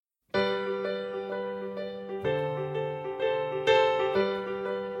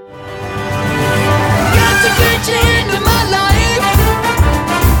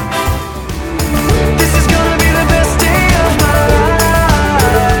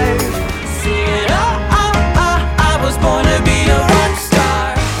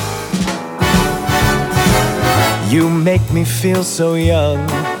make me feel so young.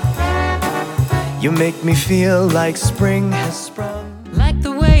 You make me feel like spring has sprung. Like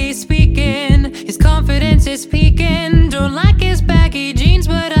the way he's speaking, his confidence is peaking. Don't like his baggy jeans,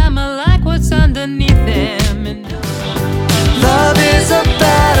 but I'ma like what's underneath them. And love is a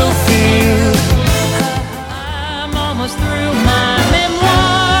battlefield. I'm almost through my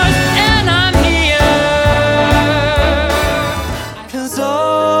memoirs, and I'm here. 'Cause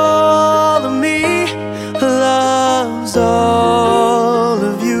all of me loves all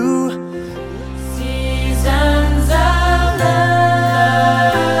of you. Seasons of love,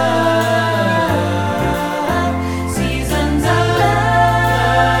 seasons of love.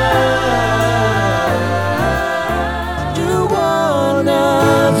 You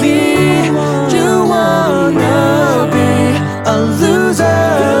wanna be a loser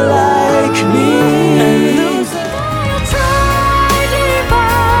like me. Try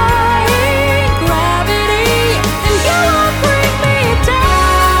defying gravity, and you won't bring me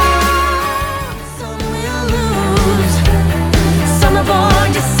down. Some will lose, some are born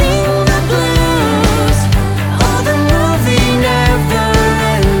to sing the blues. Oh, the movie never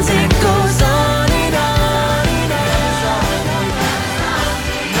ends, it goes on and on and on.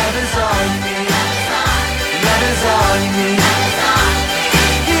 Love is all you need. Love is all you need.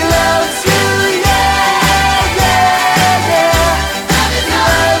 He loves you, yeah, yeah, yeah. He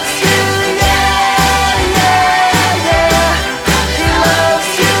loves you, yeah, yeah, yeah. He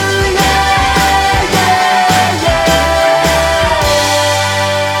loves you, yeah, yeah,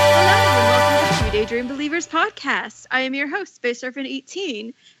 Hello and welcome to 2 Daydream Believers podcast. I am your host, Space Surfin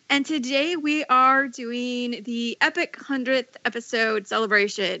 18, and today we are doing the epic 100th episode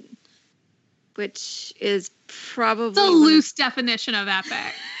celebration, which is probably It's a loose definition of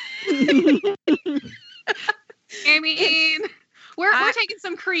epic. I mean, we're taking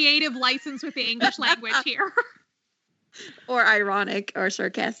some creative license with the English language here. or ironic or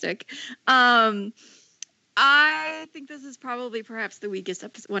sarcastic. I think this is probably perhaps the weakest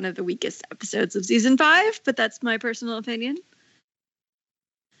one of the weakest episodes of season 5, but that's my personal opinion.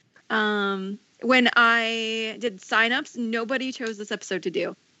 When I did signups, nobody chose this episode to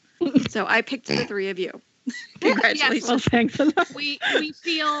do. So I picked the 3 of you. Congratulations. Yes. Thanks a lot. We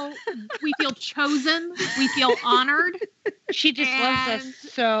feel chosen. We feel honored. She just loves us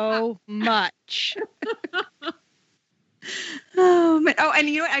so much. Oh, man. Oh, and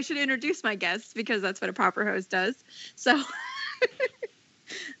you know what? I should introduce my guests because that's what a proper host does. So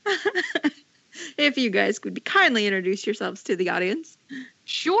if you guys could kindly introduce yourselves to the audience.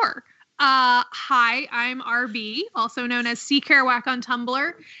 Sure. Hi, I'm RB, also known as C. Kerouac on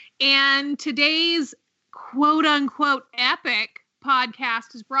Tumblr. And today's quote-unquote epic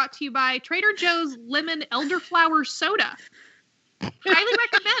podcast is brought to you by Trader Joe's Lemon Elderflower Soda. Highly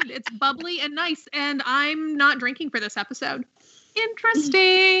recommend. It's bubbly and nice, and I'm not drinking for this episode.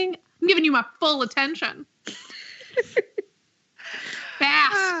 Interesting. I'm giving you my full attention.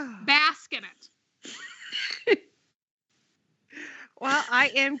 Bask in it. Well, I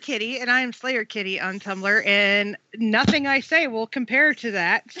am Kitty, and I am Slayer Kitty on Tumblr, and nothing I say will compare to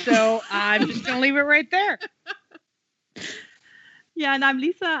that, so I'm just going to leave it right there. Yeah, and I'm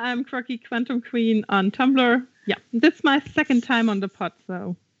Lisa. I'm Crocky Quantum Queen on Tumblr. Yeah, this is my second time on the pod,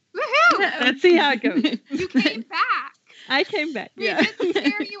 so Woohoo! let's see how it goes. You came back. I came back. We Yeah. didn't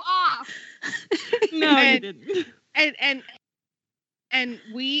scare you off. No, you didn't. And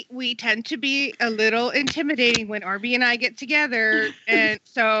we tend to be a little intimidating when RB and I get together, and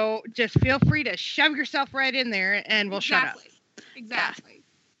so just feel free to shove yourself right in there, and we'll shut up. Exactly.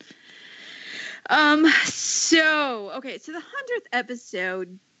 So the 100th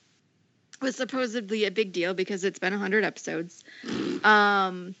episode was supposedly a big deal because it's been 100 episodes.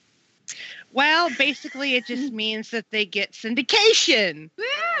 Well, basically, it just means that they get syndication.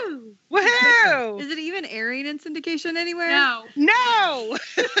 Woo! Woohoo! Is it even airing in syndication anywhere? No. No!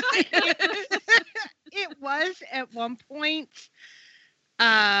 It was at one point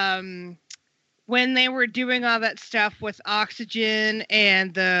when they were doing all that stuff with Oxygen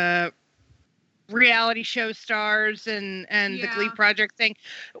and the reality show stars and the Glee Project thing.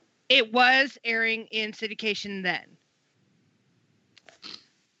 It was airing in syndication then.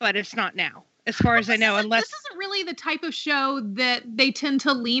 But it's not now, as far as I know, unless... This isn't really the type of show that they tend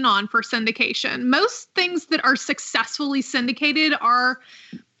to lean on for syndication. Most things that are successfully syndicated are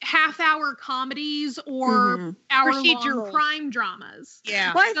half-hour comedies or hour-long crime dramas.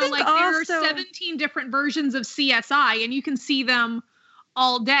 Yeah. Well, I So, think like, there are 17 different versions of CSI, and you can see them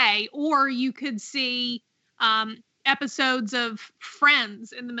all day, or you could see episodes of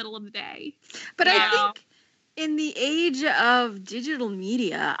Friends in the middle of the day. But I think in the age of digital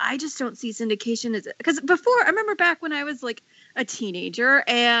media, I just don't see syndication as, because before, I remember back when I was like a teenager,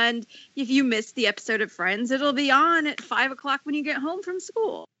 and if you missed the episode of Friends, it'll be on at 5 o'clock when you get home from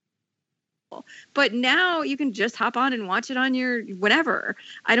school. But now you can just hop on and watch it on your whenever.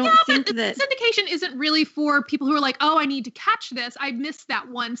 I don't think that syndication isn't really for people who are like, oh, I need to catch this. I missed that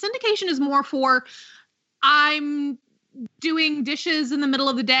one. Syndication is more for, I'm doing dishes in the middle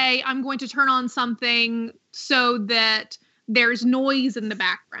of the day. I'm going to turn on something so that there's noise in the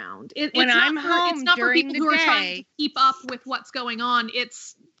background. It's not for people who are trying to keep up with what's going on.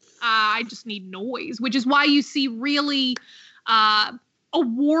 It's I just need noise, which is why you see really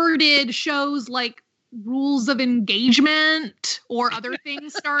awarded shows like Rules of Engagement or other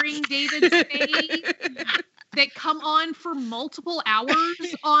things starring David Spade that come on for multiple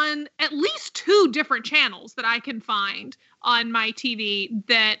hours on at least 2 different channels that I can find on my TV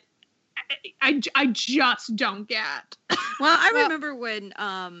that I just don't get. Well, I remember when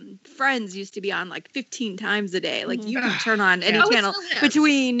Friends used to be on like 15 times a day. Like you can turn on any channel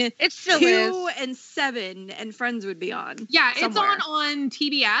between 2 and 7, and Friends would be on. Yeah, somewhere. It's on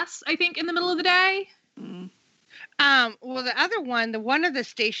TBS, I think, in the middle of the day. Well, the other one, one of the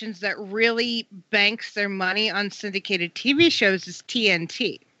stations that really banks their money on syndicated TV shows is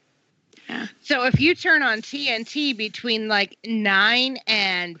TNT. Yeah. So if you turn on TNT between like 9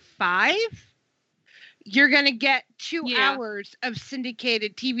 and 5, you're going to get 2 hours of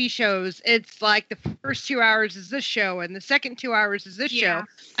syndicated TV shows. It's like the first 2 hours is this show and the second 2 hours is this show.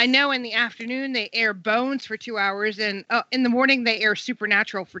 I know in the afternoon they air Bones for 2 hours, and in the morning they air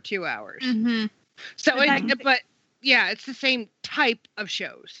Supernatural for 2 hours. Mm-hmm. So, it's the same type of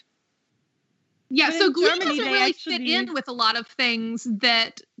shows. Yeah, But so in Glee Germany, doesn't they really fit in with a lot of things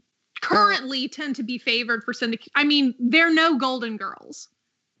that currently tend to be favored for syndication. I mean, they're no Golden Girls.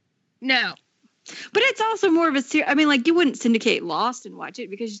 No. But it's also more of a I mean, like, you wouldn't syndicate Lost and watch it,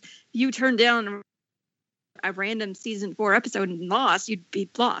 because you turn down a random season 4 episode in Lost, you'd be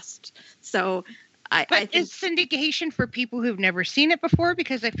lost. So I think it's syndication for people who've never seen it before,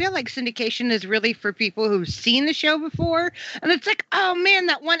 because I feel like syndication is really for people who've seen the show before. And it's like, oh man,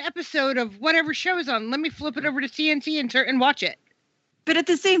 that one episode of whatever show is on, let me flip it over to TNT and watch it. But at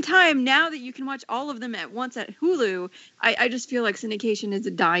the same time, now that you can watch all of them at once at Hulu, I just feel like syndication is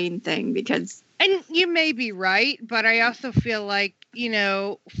a dying thing, because... And you may be right, but I also feel like,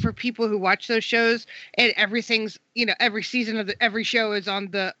 for people who watch those shows, and everything's, every season of every show is on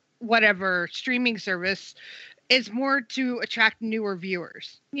the whatever streaming service, is more to attract newer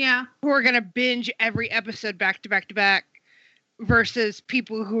viewers. Yeah. Who are going to binge every episode back to back to back, versus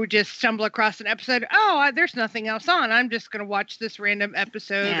people who just stumble across an episode. Oh, there's nothing else on. I'm just going to watch this random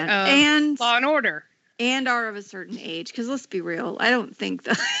episode of Law and Order. And are of a certain age, because let's be real, I don't think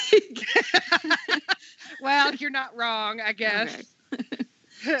that... Well, you're not wrong, I guess. Okay.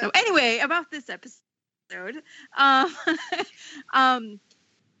 So anyway, about this episode,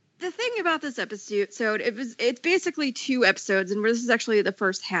 the thing about this episode, it's basically 2 episodes, and this is actually the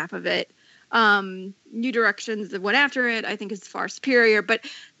first half of it. New Directions, the one after it, I think is far superior, but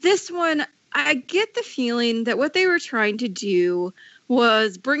this one, I get the feeling that what they were trying to do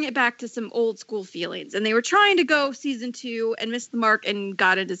was bring it back to some old school feelings, and they were trying to go season 2 and missed the mark and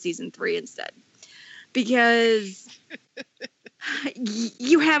got into season 3 instead, because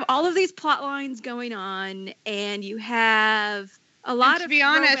you have all of these plot lines going on, and you have a lot of, to be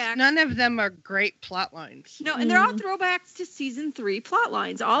honest, none of them are great plot lines. No, and they're all throwbacks to season 3 plot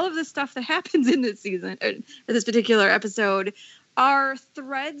lines. All of the stuff that happens in this season, this particular episode, are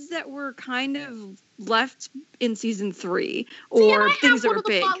threads that were kind of left in season 3, or things that were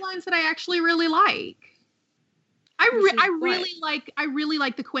big. I have one of the plot lines that I actually really like. I really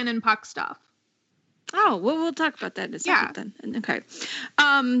like the Quinn and Puck stuff. Oh, well, we'll talk about that in a second then. Okay.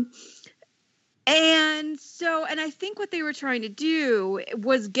 And I think what they were trying to do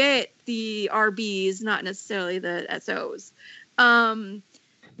was get the RBs, not necessarily the SOs.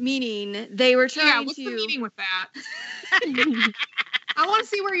 Meaning they were trying to... Yeah, what's the meaning with that? I want to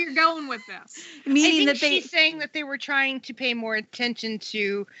see where you're going with this. Meaning I think she's saying that they were trying to pay more attention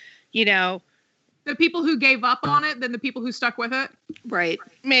to, the people who gave up on it than the people who stuck with it. Right.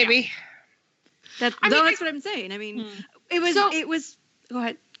 Maybe. Yeah. That's what I'm saying. I mean, it was. Go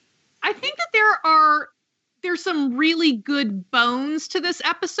ahead. I think that there's some really good bones to this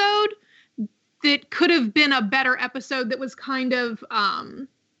episode that could have been a better episode that was kind of,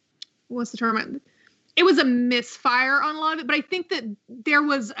 what's the term? It was a misfire on a lot of it, but I think that there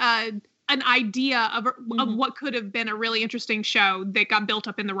was an idea of what could have been a really interesting show that got built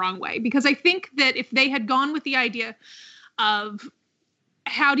up in the wrong way. Because I think that if they had gone with the idea of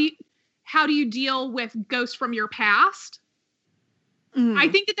how do you deal with ghosts from your past? Mhm. I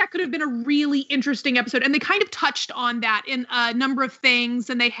think that could have been a really interesting episode. And they kind of touched on that in a number of things.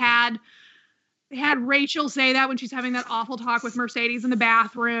 And they had Rachel say that when she's having that awful talk with Mercedes in the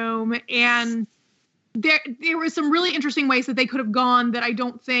bathroom. And there were some really interesting ways that they could have gone that I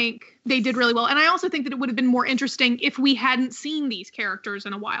don't think they did really well. And I also think that it would have been more interesting if we hadn't seen these characters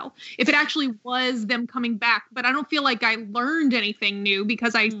in a while, if it actually was them coming back. But I don't feel like I learned anything new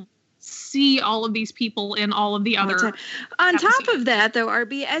because I see all of these people in all of the other. On top of that, though,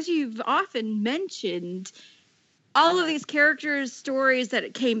 RB, as you've often mentioned, all of these characters' stories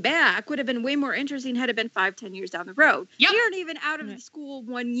that came back would have been way more interesting had it been 5-10 years down the road. Yep. They aren't even out of the school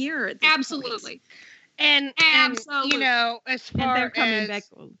 1 year at this Absolutely. point. And Absolutely. you know, as And far they're coming as back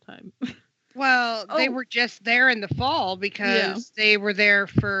all the time. well, they Oh. were just there in the fall because they were there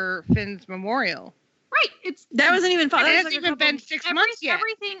for Finn's memorial. Right. That wasn't even fun. It That was hasn't like a even couple- been 6 months yet.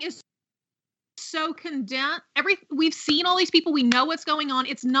 Everything is so condensed. We've seen all these people. We know what's going on.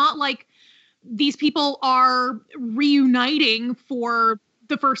 It's not like these people are reuniting for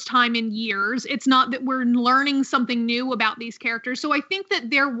the first time in years. It's not that we're learning something new about these characters. So I think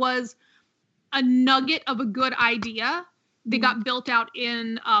that there was a nugget of a good idea that got built out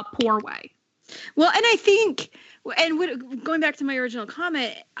in a poor way. Well, and I think, going back to my original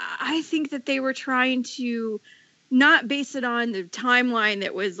comment, I think that they were trying to not base it on the timeline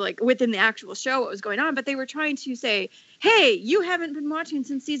that was like within the actual show, what was going on, but they were trying to say, hey, you haven't been watching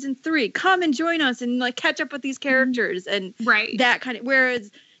since season 3. Come and join us and like catch up with these characters and Right. that kind of,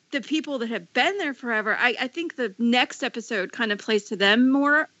 whereas the people that have been there forever, I think the next episode kind of plays to them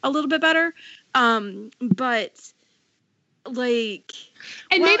a little bit better. But like,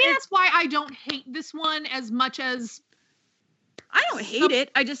 And well, maybe that's why I don't hate this one as much as I don't hate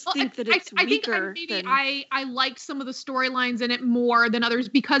it. I just well, think that it's I think weaker. maybe than, I liked some of the storylines in it more than others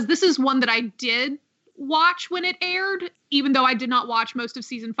because this is one that I did watch when it aired, even though I did not watch most of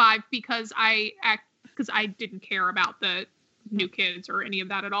season 5 because I didn't care about the new kids or any of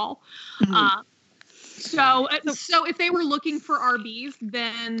that at all. Mhm. So if they were looking for RBs,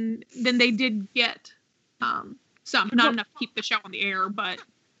 then they did get some, not enough to keep the show on the air, but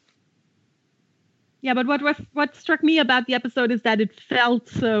Yeah, but what struck me about the episode is that it felt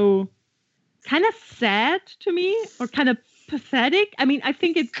so kind of sad to me, or kind of pathetic. I mean, I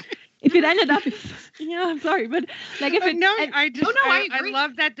think if it ended up, I'm sorry, but like if it I agree.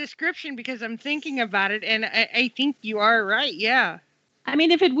 love that description because I'm thinking about it, and I think you are right. Yeah. I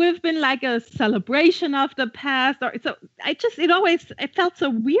mean, if it would have been like a celebration of the past, or so, it felt so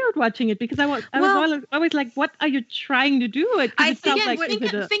weird watching it because I was always like, what are you trying to do? It I felt think like think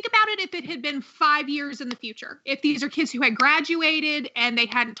about it if it had been 5 years in the future. If these are kids who had graduated and they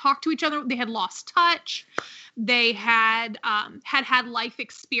hadn't talked to each other, they had lost touch, they had had life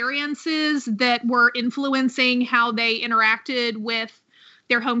experiences that were influencing how they interacted with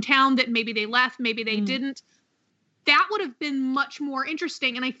their hometown that maybe they left, maybe they didn't. That would have been much more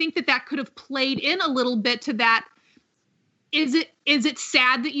interesting. And I think that could have played in a little bit to that. Is it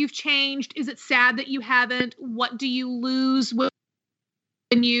sad that you've changed? Is it sad that you haven't? What do you lose when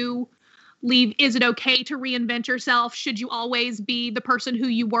you leave? Is it okay to reinvent yourself? Should you always be the person who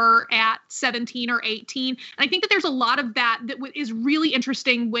you were at 17 or 18? And I think that there's a lot of that is really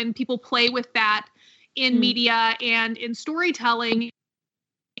interesting when people play with that in media and in storytelling.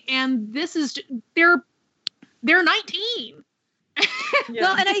 And this is, they're 19.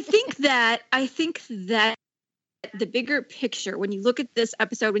 Well, and I think that the bigger picture, when you look at this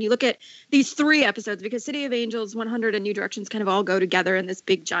episode, when you look at these 3 episodes, because City of Angels, 100, and New Directions kind of all go together in this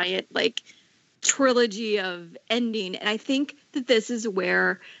big giant like trilogy of ending, and I think that this is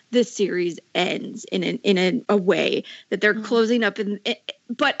where the series ends in a way that they're closing up,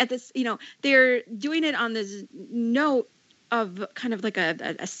 but at this, they're doing it on this note of kind of like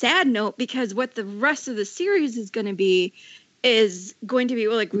a sad note, because what the rest of the series is going to be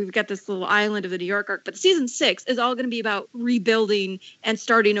like, we've got this little island of the New York arc, but season 6 is all going to be about rebuilding and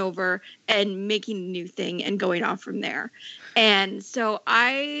starting over and making a new thing and going off from there. And so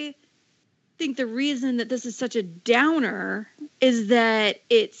I think the reason that this is such a downer is that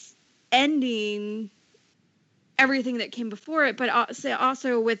it's ending everything that came before it, but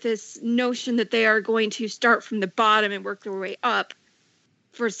also with this notion that they are going to start from the bottom and work their way up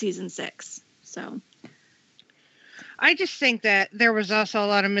for season 6. So I just think that there was also a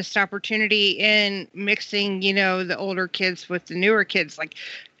lot of missed opportunity in mixing, the older kids with the newer kids. Like,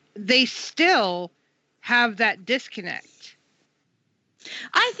 they still have that disconnect.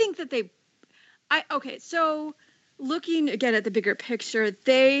 I think that so looking again at the bigger picture,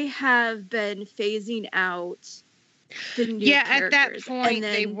 they have been phasing out the new Yeah, at that characters. point, And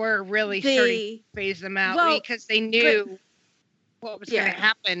they then were really starting to phase them out because they knew what was going to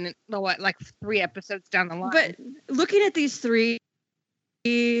happen. Like 3 episodes down the line. But looking at these 3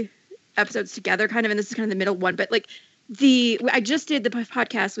 episodes together, kind of, and this is kind of the middle one, but like I just did the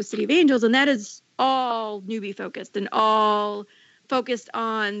podcast with City of Angels, and that is all newbie focused and all focused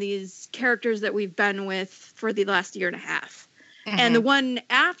on these characters that we've been with for the last year and a half. Mm-hmm. And the one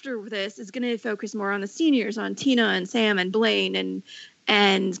after this is going to focus more on the seniors, on Tina and Sam and Blaine,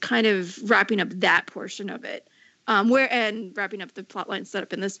 and kind of wrapping up that portion of it. And wrapping up the plotline set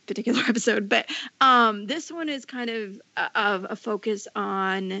up in this particular episode. But this one is kind of a focus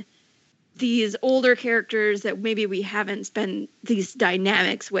on these older characters that maybe we haven't spent these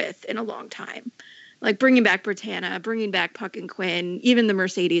dynamics with in a long time. Like bringing back Britannia, bringing back Puck and Quinn, even the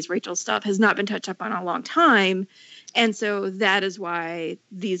Mercedes Rachel stuff has not been touched up on a long time. And so that is why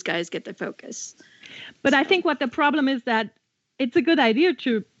these guys get the focus. But I think what the problem is that it's a good idea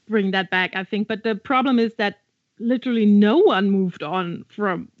to bring that back, I think. But the problem is that literally no one moved on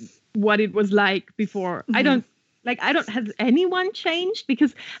from what it was like before. Mm-hmm. Has anyone changed?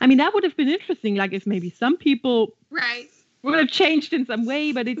 Because, I mean, that would have been interesting. Like if maybe some people would have changed in some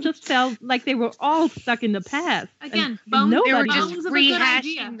way, but it just felt like they were all stuck in the past. Again, they were just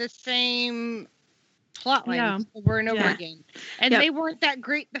rehashing the same plot lines over and over again. And they weren't that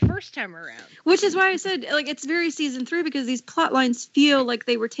great the first time around. Which is why I said, like, it's very season 3 because these plot lines feel like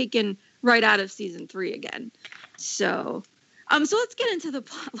they were taken right out of season 3 again. So let's get into the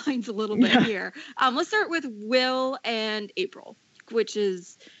plot lines a little bit here. Let's start with Will and April, which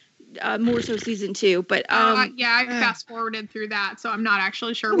is more so season 2. But I fast forwarded through that, so I'm not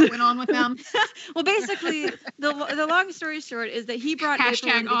actually sure what went on with them. Well, basically, the long story short is that he brought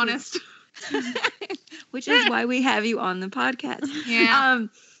 # honest, which is why we have you on the podcast. Yeah.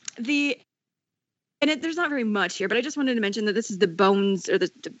 There's not very much here, but I just wanted to mention that this is the bones or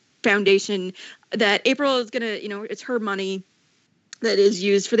the foundation that April is gonna, it's her money that is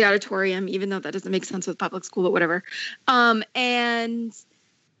used for the auditorium, even though that doesn't make sense with public school, but whatever. And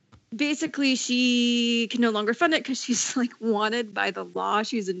basically she can no longer fund it because she's like wanted by the law.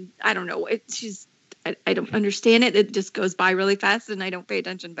 I don't know. I don't understand it. It just goes by really fast and I don't pay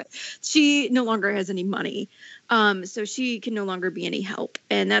attention, but she no longer has any money. So she can no longer be any help.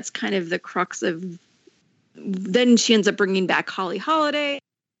 And that's kind of the crux of, then she ends up bringing back Holly Holiday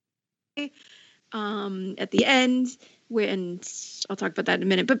at the end, when I'll talk about that in a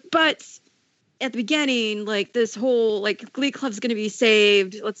minute. But at the beginning, like this whole Glee Club's going to be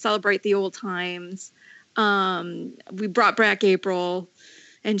saved. Let's celebrate the old times. We brought back April,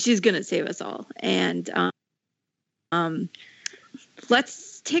 and she's going to save us all. And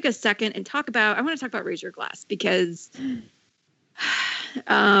let's take a second and I want to talk about Raise Your Glass because.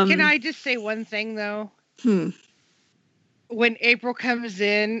 Can I just say one thing though? When April comes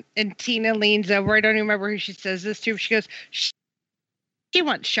in and Tina leans over, I don't even remember who she says this to. She goes, she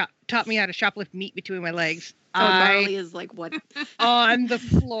once taught me how to shoplift meat between my legs. Marley is like, what? On the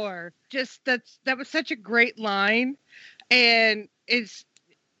floor. That was such a great line. And it's,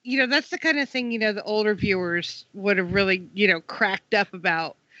 that's the kind of thing, the older viewers would have really, cracked up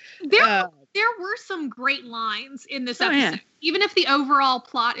about. There were some great lines in this episode. Yeah. Even if the overall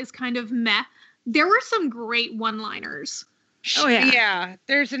plot is kind of meh, there were some great one-liners. Oh, yeah. Yeah,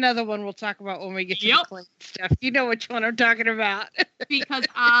 there's another one we'll talk about when we get to the Clayton stuff. You know which one I'm talking about. Because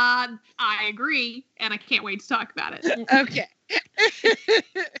I agree, and I can't wait to talk about it. Okay.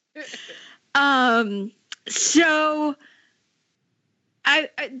 So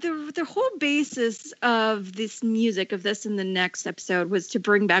the whole basis of this music, of this in the next episode, was to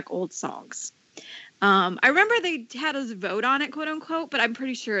bring back old songs. I remember they had us vote on it, quote unquote, but I'm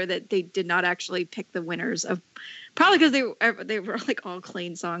pretty sure that they did not actually pick the winners of, probably because they were like all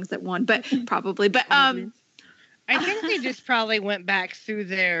Klaine songs that won, but probably. But I think they just probably went back through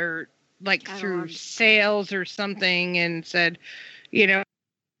their through sales or something and said,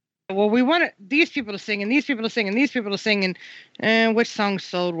 well, we want these people to sing and these people to sing and these people to sing and which songs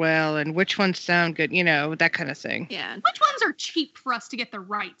sold well and which ones sound good, that kind of thing. Yeah. Which ones are cheap for us to get the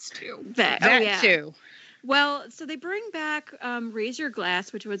rights to? That too. Well, so they bring back Raise Your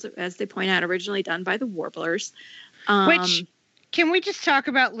Glass, which was, as they point out, originally done by the Warblers. Which, can we just talk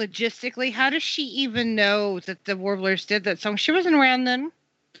about logistically? How does she even know that the Warblers did that song? She wasn't around then.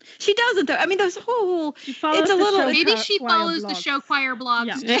 She doesn't, though. I mean, there's a whole. It's a little. Maybe she follows the show choir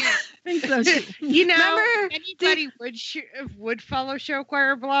blogs too. I think so too. Anybody would follow show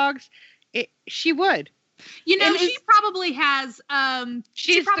choir blogs. She would. You know, And she probably has.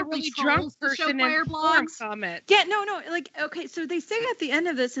 She's the probably really trolls drunk the person in Showfire the forum blogs. comment. Yeah, no, like, okay, so they say at the end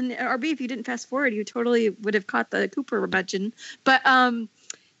of this, and RB, if you didn't fast forward, you totally would have caught the Cooper mention. But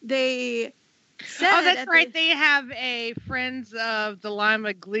they said, Oh, that's right. They have a Friends of the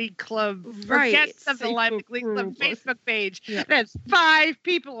Lima Glee Club, or Right. Guests of the Lima Facebook Glee Club group. Facebook page. Yeah. That's 5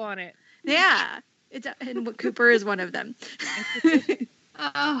 people on it. Yeah, and Cooper is one of them.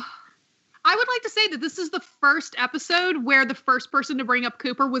 I would like to say that this is the first episode where the first person to bring up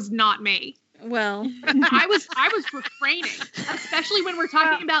Cooper was not me. Well, I was refraining, especially when we're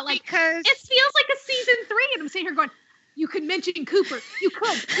talking about like Because it feels like a season 3, and I'm sitting here going, "You could mention Cooper. You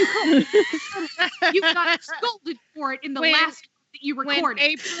could. You got scolded for it in the When- last that you when recorded."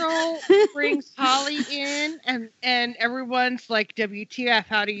 April brings Holly in and everyone's like, WTF,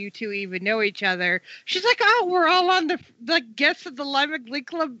 how do you two even know each other? She's like, oh, we're all on the Guests of the Lima Glee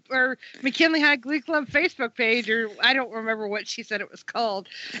Club or McKinley High Glee Club Facebook page, or I don't remember what she said it was called.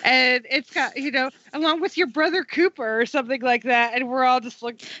 And it's got, along with your brother Cooper or something like that. And we're all just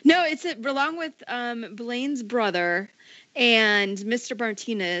like, no, it's along with Blaine's brother and Mr.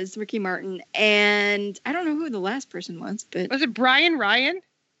 Martinez, Ricky Martin, and I don't know who the last person was, but was it Brian Ryan?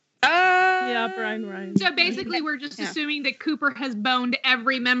 Yeah, Brian Ryan. So basically, we're just Yeah. assuming that Cooper has boned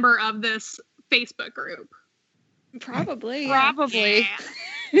every member of this Facebook group. probably. Yeah. Probably.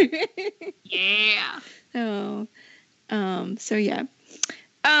 Yeah. Oh, so yeah.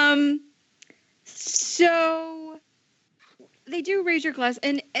 So they do raise your glass,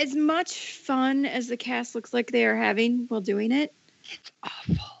 and as much fun as the cast looks like they are having while doing it, It's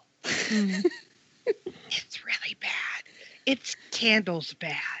awful. It's really bad. It's Candles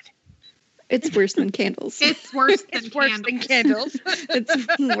bad. it's worse than candles. It's worse than It's worse than Candles.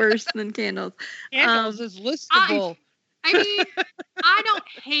 It's worse than candles. Candles is listable. I mean, I don't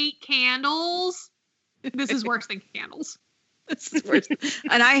hate candles. This is worse than candles. This is worse,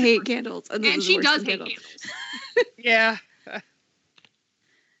 and I hate candles. And, this And is she worse does than hate candles. candles. Yeah.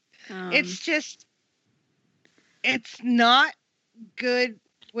 It's It's not good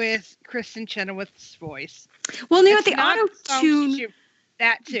with Kristen Chenoweth's voice. well, you know what, It's the not auto some tune. shit-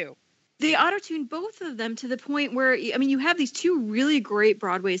 That too. They auto-tune both of them to the point where, I mean, you have these two really great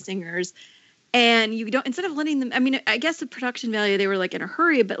Broadway singers, and you don't, instead of letting them, I mean, I guess the production value, they were like in a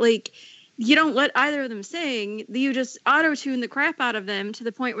hurry, but like, you don't let either of them sing, you just auto-tune the crap out of them to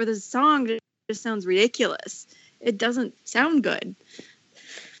the point where the song just sounds ridiculous. It doesn't sound good.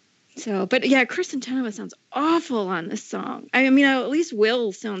 So, but yeah, Kristen Chenoweth sounds awful on this song. I mean, at least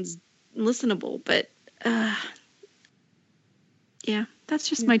Will sounds listenable, but yeah, that's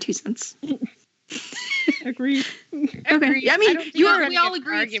just my 2 cents. Agreed. Agreed. I mean, don't think you it's are- gonna we all get an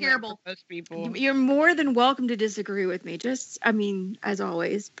agree it's argument terrible. for most people. You're more than welcome to disagree with me. Just, I mean, as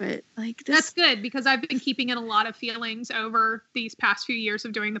always, but like this. That's good because I've been keeping in a lot of feelings over these past few years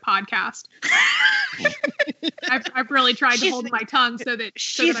of doing the podcast. I've really tried to She's- hold my tongue so that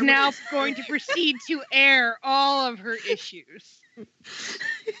She's I now going to proceed to air all of her issues.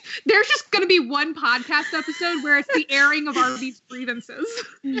 there's just going to be one podcast episode where it's the airing of RB's grievances.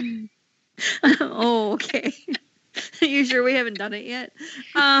 Oh, okay. You sure we haven't done it yet?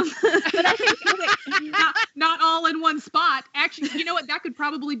 But I think not all in one spot. Actually, you know what? That could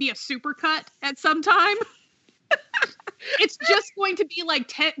probably be a supercut at some time. It's just going to be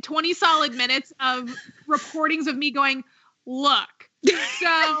like 20 solid minutes of reportings of me going, look, so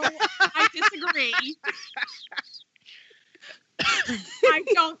I disagree. I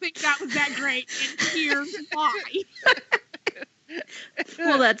don't think that was that great, and here's why.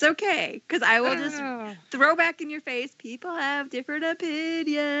 Well, that's okay, because I will just Oh. throw back in your face. People have different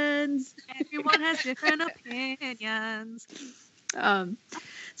opinions. Everyone has different opinions. So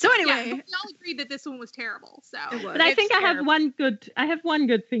Yeah, anyway, but we all agreed that this one was terrible. So it was. But I It's think I have terrible. one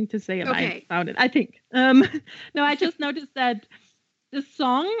good thing to say Okay. about it. I think. No, I just noticed that the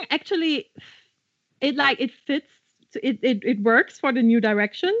song actually it fits. It works for the new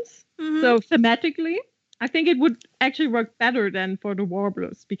directions. Mhm. So thematically, I think it would actually work better than for the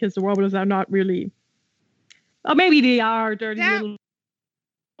Warblers, because the Warblers are not really, or maybe they are dirty That little.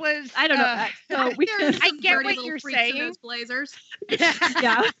 Was I don't know. So we there's can, I some get dirty what little you're freaks in saying. those blazers. yeah.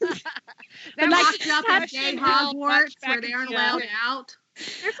 that But like, Locked up in discussion gay held much Hogwarts where back they and aren't forth. allowed out.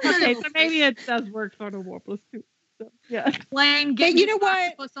 There's some dirty Okay, little so maybe it does work for the Warblers too. So, yeah. playing, But getting you his know what,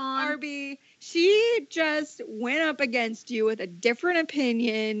 octopus on. RB, she just went up against you with a different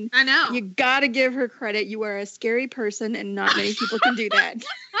opinion. I know. You gotta give her credit. You are a scary person, and not many people can do that.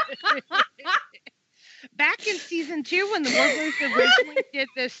 Back in season 2, when the Warblers originally did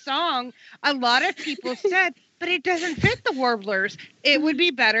this song, a lot of people said, but it doesn't fit the Warblers. It would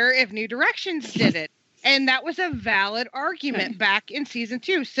be better if New Directions did it. And that was a valid argument back in season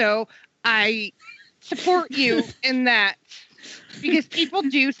 2. So I support you in that. Because people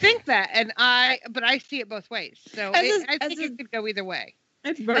do think that, but I see it both ways. So I think it could go either way.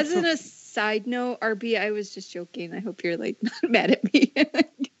 As an aside note, RB, I was just joking. I hope you're like not mad at me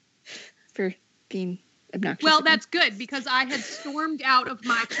for being obnoxious. Well, that's good because I had stormed out of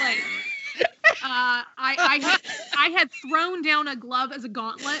my place. I had thrown down a glove as a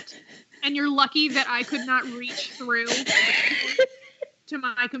gauntlet, and you're lucky that I could not reach through to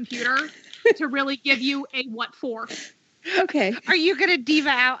my computer to really give you a what for. Okay. Are you going to diva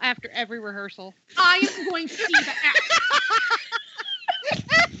out after every rehearsal? I am going to diva out.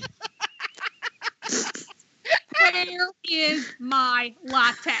 Where is my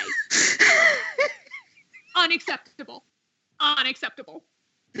latte? Unacceptable. Unacceptable.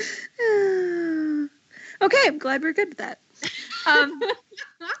 Okay, I'm glad we're good with that.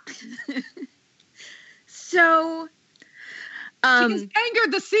 So, she has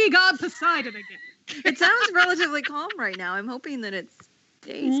angered the sea god Poseidon again. It sounds relatively calm right now. I'm hoping that it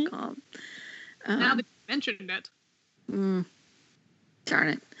stays calm. Now that you mentioned it. Darn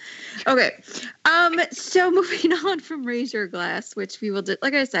it. Okay. So moving on from Raise Your Glass, which we will do,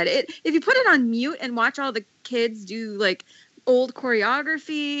 like I said, if you put it on mute and watch all the kids do like old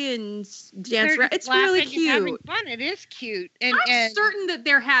choreography and dance, it's really cute. Having fun. It is cute. And I'm certain that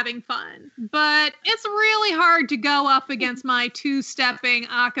they're having fun, but it's really hard to go up against my two-stepping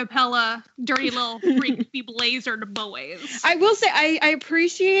a cappella dirty little freaky blazered boys. I will say I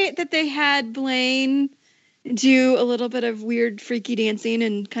appreciate that they had Blaine do a little bit of weird freaky dancing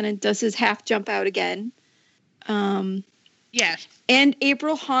and kind of does his half jump out again. Yes. And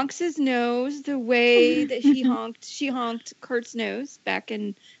April honks his nose the way that she honked Kurt's nose back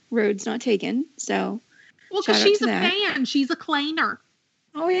in Roads Not Taken. So, well, because she's a fan. She's a cleaner.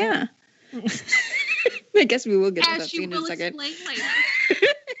 Oh, yeah. I guess we will get to that As you scene in a will second. explain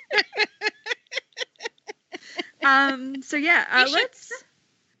later. So, yeah, let's...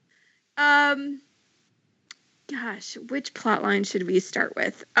 Gosh, which plot line should we start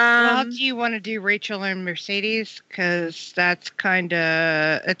with? Well, do you want to do Rachel and Mercedes? Because that's kind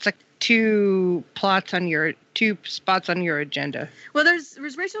of, it's like two spots on your agenda. Well, there's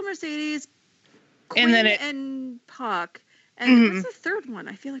Rachel and Mercedes, Quinn and then and Puck, and what's the third one?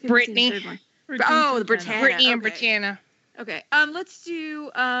 I feel like I've seen the third one. Oh, Britannia. Brittany and Britannia. Okay. Let's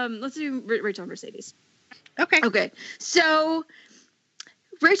do Rachel and Mercedes. Okay. Okay. So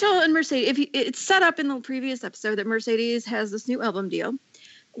Rachel and Mercedes, it's set up in the previous episode that Mercedes has this new album deal,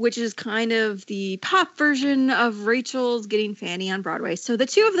 which is kind of the pop version of Rachel's Getting Fanny on Broadway. So the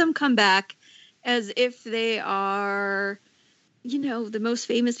two of them come back as if they are, the most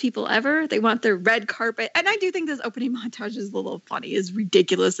famous people ever. They want their red carpet. And I do think this opening montage is a little funny, as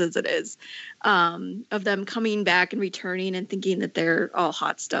ridiculous as it is, of them coming back and returning and thinking that they're all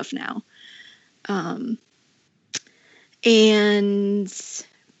hot stuff now.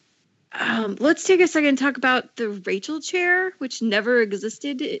 Let's take a second and talk about the Rachel chair, which never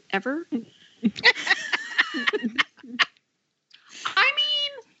existed ever. I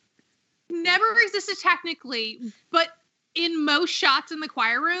mean, never existed technically, but in most shots in the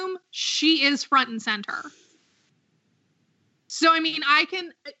choir room, she is front and center. So, I mean,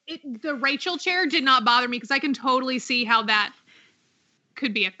 the Rachel chair did not bother me because I can totally see how that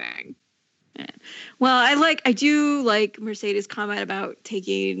could be a thing. Yeah. Well, I do like Mercedes' comment about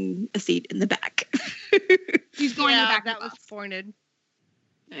taking a seat in the back. She's going in the back. That was pointed.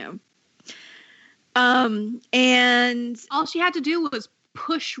 Yeah. And all she had to do was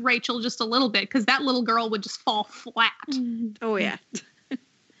push Rachel just a little bit because that little girl would just fall flat. Oh yeah.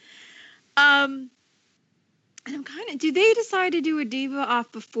 And I'm do they decide to do a diva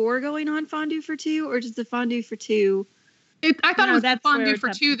off before going on Fondue for Two, or does the Fondue for Two? I thought it was Fondue for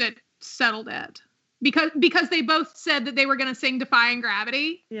Two that settled it because they both said that they were going to sing Defying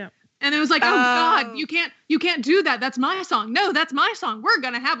Gravity. Yeah. And it was like, oh God, you can't do that. That's my song. No, that's my song. We're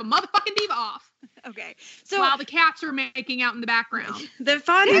going to have a motherfucking diva off. Okay. So while the cats are making out in the background. The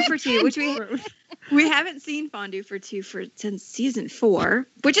Fondue for Two, which we haven't seen Fondue for Two since season 4,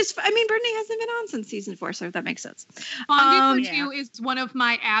 which is, Brittany hasn't been on since season 4, so that makes sense. Fondue for Two is one of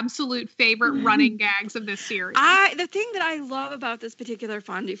my absolute favorite running gags of this series. The thing that I love about this particular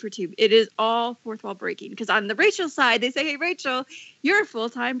Fondue for Two, it is all fourth wall breaking, because on the Rachel side, they say, hey, Rachel, you're a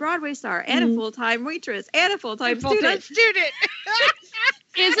full-time Broadway star and a full-time waitress and a fulltime student.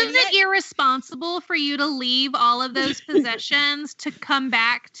 Isn't it irresponsible for you to leave all of those possessions to come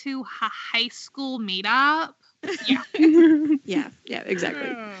back to a high school meetup? Yeah. Yeah,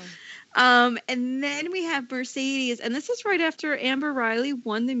 exactly. And then we have Mercedes, and this is right after Amber Riley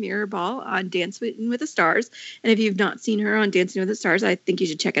won the Mirror Ball on Dancing with the Stars. And if you've not seen her on Dancing with the Stars, I think you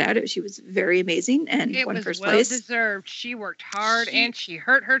should check it out. She was very amazing and won first place. It was well deserved. She worked hard and she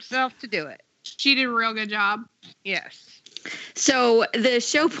hurt herself to do it. She did a real good job. Yes. So the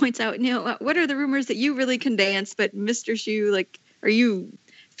show points out, what are the rumors that you really can dance, but Mr. Shu, or you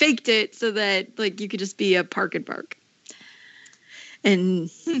faked it so that you could just be a park and bark. And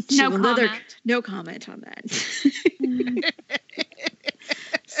no comment on that.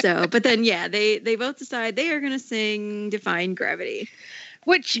 So, but then they both decide they are going to sing Defying Gravity.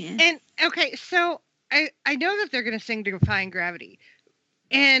 So I know that they're going to sing Defying Gravity.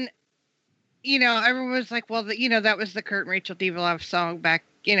 And everyone was like, well, that was the Kurt and Rachel Diva Love song back,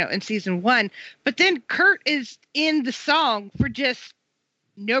 in season 1. But then Kurt is in the song for just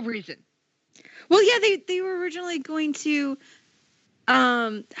no reason. Well, yeah, they were originally going to,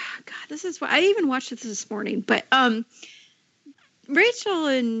 God, this is why I even watched this morning, but Rachel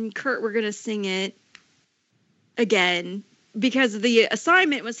and Kurt were going to sing it again because the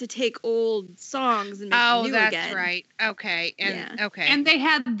assignment was to take old songs and make them new again. Oh, that's right. Okay. Okay. And they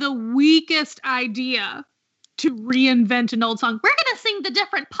had the weakest idea to reinvent an old song. We're going to sing the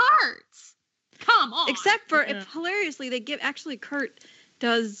different parts. Come on. Except for, hilariously, actually Kurt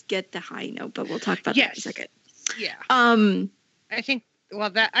does get the high note, but we'll talk about that in a second. Yeah. I think,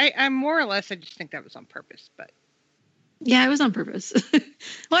 I'm more or less, I just think that was on purpose, but. Yeah, it was on purpose.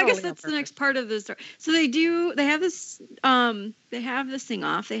 Well, I guess that's the next part of the story. So they have this, they have the sing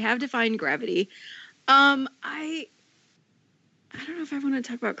off, they have Defying Gravity. I don't know if I want to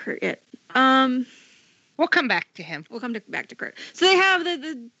talk about Kurt yet. We'll come back to him. We'll come back to Kurt. So they have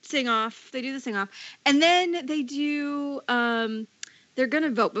the sing off, they do the sing off, and then they do, they're going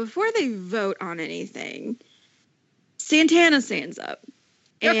to vote. But before they vote on anything, Santana stands up.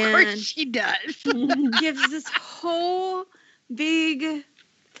 Of course she does. Gives this whole big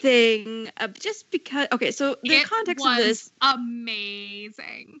thing just because. Okay, so the context of this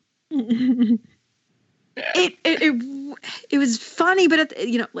amazing. It was funny, but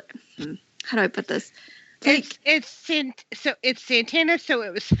how do I put this? It's Santana, so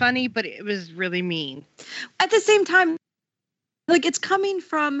it was funny, but it was really mean. At the same time, it's coming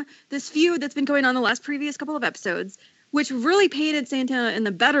from this feud that's been going on the last previous couple of episodes, which really painted Santana in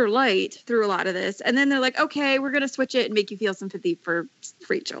the better light through a lot of this. And then they're like, okay, we're going to switch it and make you feel sympathy for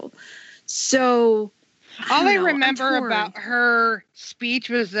Rachel. So all I remember about her speech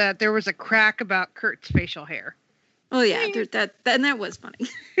was that there was a crack about Kurt's facial hair. Oh yeah, that was funny.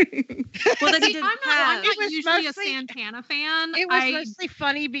 Well, that I'm not usually a Santana fan. It was mostly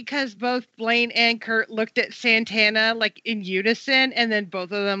funny because both Blaine and Kurt looked at Santana in unison, and then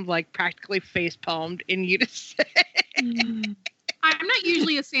both of them practically face palmed in unison. I'm not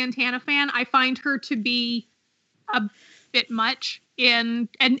usually a Santana fan. I find her to be a bit much and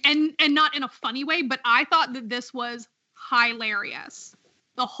not in a funny way, but I thought that this was hilarious.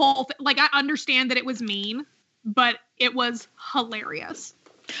 The whole I understand that it was mean, but it was hilarious.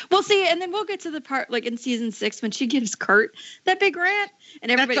 Well, see, and then we'll get to the part in season 6 when she gives Kurt that big rant,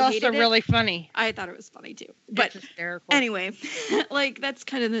 and everybody hated it. That's also really funny. I thought it was funny too. But it's hysterical. Anyway, that's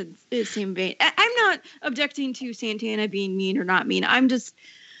kind of the same vein. I'm not objecting to Santana being mean or not mean. I'm just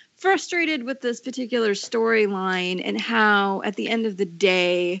frustrated with this particular storyline and how, at the end of the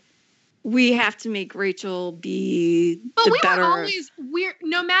day, we have to make Rachel be better.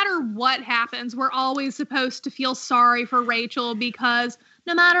 No matter what happens, we're always supposed to feel sorry for Rachel because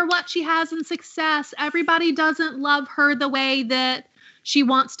no matter what she has in success, everybody doesn't love her the way that she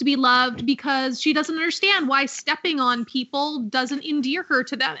wants to be loved because she doesn't understand why stepping on people doesn't endear her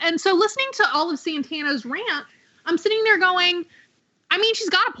to them. And so listening to all of Santana's rant, I'm sitting there going, I mean, she's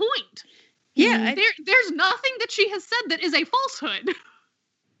got a point. Yeah. There's nothing that she has said that is a falsehood.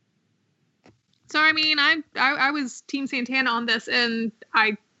 So, I mean, I was Team Santana on this, and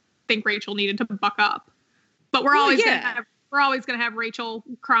I think Rachel needed to buck up. But we're always gonna have Rachel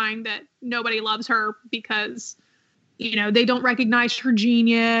crying that nobody loves her because, they don't recognize her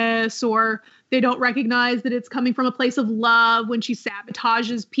genius, or they don't recognize that it's coming from a place of love when she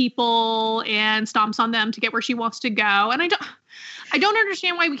sabotages people and stomps on them to get where she wants to go. And I don't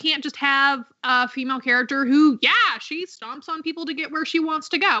understand why we can't just have a female character who, she stomps on people to get where she wants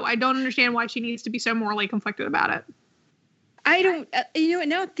to go. I don't understand why she needs to be so morally conflicted about it. I don't,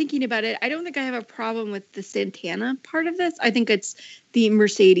 now thinking about it, I don't think I have a problem with the Santana part of this. I think it's the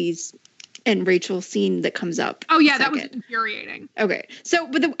Mercedes and Rachel scene that comes up. Oh, yeah, that was infuriating. Okay. So,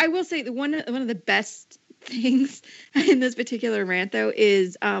 but I will say one of the best things in this particular rant, though,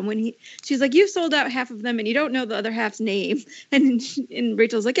 is when she's like, "You sold out half of them, and you don't know the other half's name." And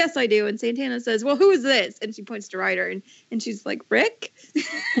Rachel's like, "Yes, I do." And Santana says, "Well, who is this?" And she points to Ryder, and she's like, "Rick."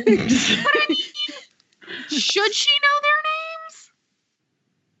 Should she know their names?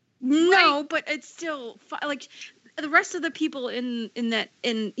 No, but it's still like the rest of the people in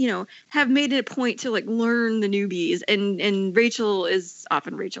have made it a point to like learn the newbies, and Rachel is off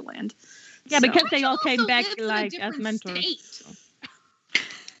in Rachel land. Yeah, So- because they all Rachel came also back lives in a like as different mentors. state.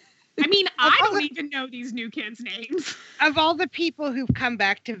 I mean, I don't even know these new kids' names. Of all the people who've come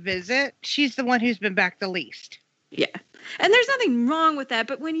back to visit, she's the one who's been back the least. Yeah, and there's nothing wrong with that,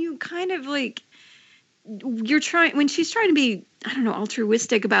 but when you kind of like when she's trying to be, I don't know,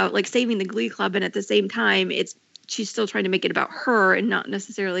 altruistic about like saving the Glee Club, and at the same time she's still trying to make it about her and not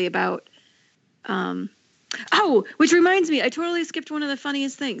necessarily about which reminds me, I totally skipped one of the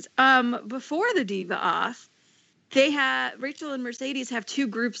funniest things. Before the Diva Off, Rachel and Mercedes have two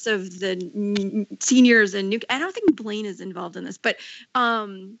groups of the seniors and I don't think Blaine is involved in this, but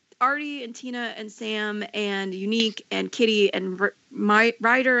Artie and Tina and Sam and Unique and Kitty and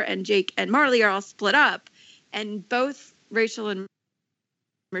Ryder and Jake and Marley are all split up, and both Rachel and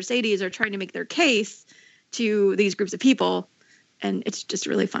Mercedes are trying to make their case to these groups of people, and it's just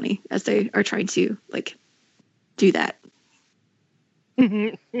really funny as they are trying to like do that.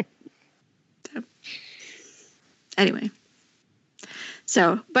 Anyway,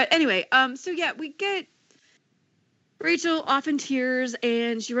 so yeah, we get Rachel off in tears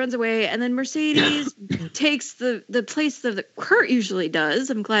and she runs away, and then Mercedes takes the place that Kurt usually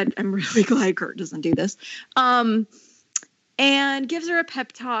does. I'm really glad Kurt doesn't do this. And gives her a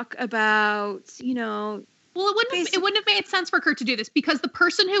pep talk about, Well, it wouldn't have made sense for Kurt to do this, because the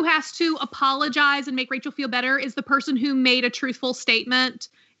person who has to apologize and make Rachel feel better is the person who made a truthful statement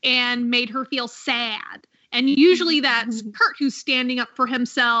and made her feel sad. And usually that's Kurt who's standing up for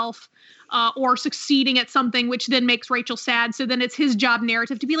himself or succeeding at something, which then makes Rachel sad. So then it's his job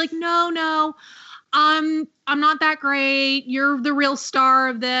narrative to be like, no, I'm not that great. You're the real star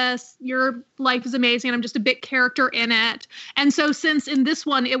of this. Your life is amazing. I'm just a bit character in it. And so since in this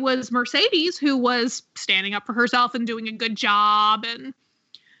one, it was Mercedes who was standing up for herself and doing a good job and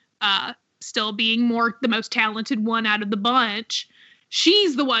still being the most talented one out of the bunch,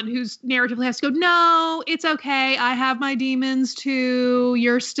 she's the one whose narratively has to go, no, it's okay. I have my demons too.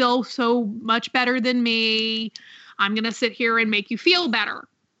 You're still so much better than me. I'm going to sit here and make you feel better.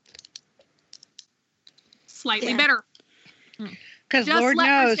 Slightly better. Because Just Lord let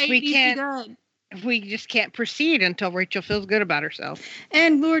knows Mercedes we just can't proceed until Rachel feels good about herself.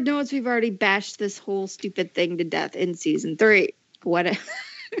 And Lord knows we've already bashed this whole stupid thing to death in season 3. What?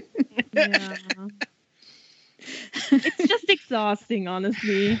 Yeah. It's just exhausting,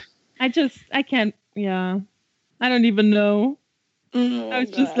 honestly. I can't, yeah. I don't even know. I was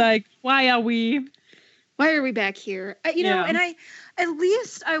just like, why are we back here? And at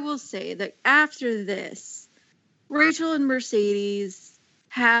least I will say that after this, Rachel and Mercedes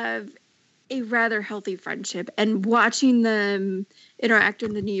have a rather healthy friendship, and watching them interact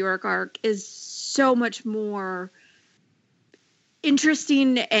in the New York arc is so much more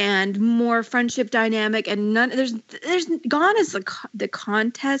interesting and more friendship dynamic, and there's gone is the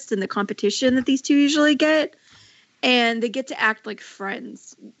contest and the competition that these two usually get, and they get to act like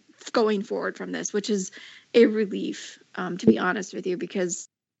friends going forward from this, which is a relief, to be honest with you, because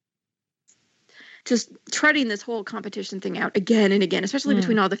just treading this whole competition thing out again and again, especially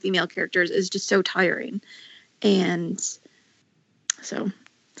between all the female characters, is just so tiring. And so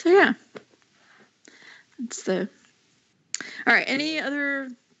yeah, that's the. All right. Any other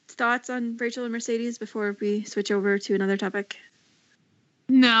thoughts on Rachel and Mercedes before we switch over to another topic?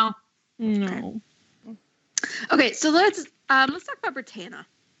 No. Okay, so let's talk about Britannia.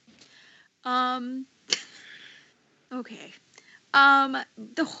 Okay.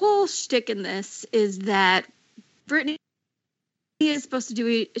 The whole shtick in this is that Brittany is supposed to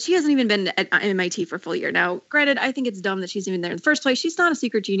do. She hasn't even been at MIT for a full year now. Granted, I think it's dumb that she's even there in the first place. She's not a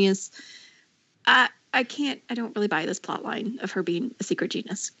secret genius. I don't really buy this plot line of her being a secret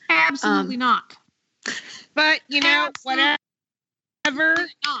genius. Absolutely not. But, Absolutely whatever.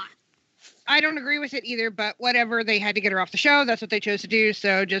 not. I don't agree with it either, but whatever, they had to get her off the show. That's what they chose to do.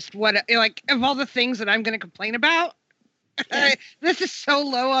 So just of all the things that I'm going to complain about, this is so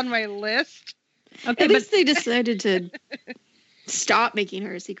low on my list. Okay, at least they decided to stop making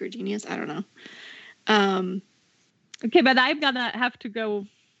her a secret genius. I don't know. Okay, but I'm going to have to go.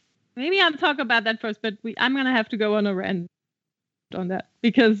 Maybe I'll talk about that first, but I'm going to have to go on a rant on that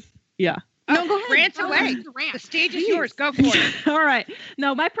because, yeah. No, go ahead. Rant Go away. ahead, rant. The stage is Please. yours. Go for it. All right.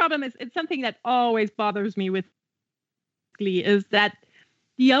 No, my problem is it's something that always bothers me with Glee is that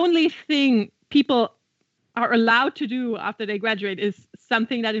the only thing people are allowed to do after they graduate is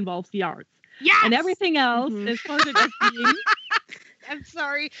something that involves the arts. Yes! And everything else Mhm. is quoted as being. I'm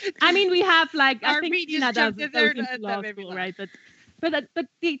sorry. I mean, we have like I Our think media Tina does jumped in there, goes into that law made me school, laugh. right? But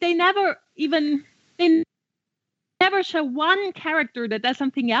they never even they never show one character that does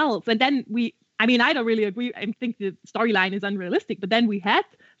something else, and then I mean, I don't really agree. I think the storyline is unrealistic, but then we had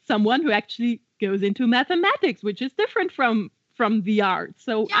someone who actually goes into mathematics, which is different from the arts.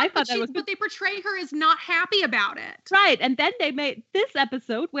 So Yeah, I but thought that was good. but they portray her as not happy about it. Right, and then they made this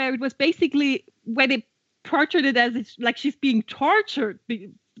episode where it was basically where they portrayed it as it's like she's being tortured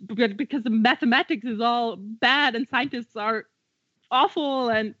because the mathematics is all bad and scientists are awful,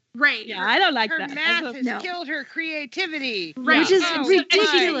 and Right. yeah, I don't like Her that. math has No. killed her creativity. Right. Which is And ridiculous.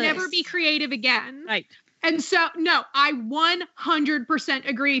 she can never be creative again. Right. And so, no, I 100%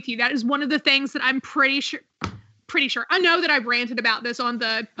 agree with you. That is one of the things that I'm pretty sure. I know that I've ranted about this on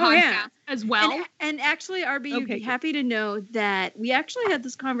the podcast Oh, yeah. as well. And actually, RB, you'd Okay, be good. happy to know that we actually had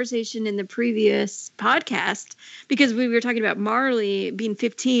this conversation in the previous podcast because we were talking about Marley being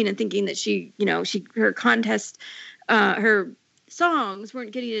 15 and thinking that her contest, her songs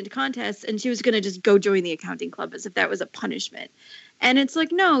weren't getting into contests and she was going to just go join the accounting club as if that was a punishment. And it's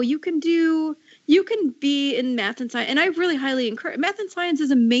like, no, you can be in math and science. And I really highly encourage math and science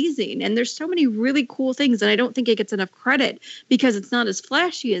is amazing. And there's so many really cool things. And I don't think it gets enough credit because it's not as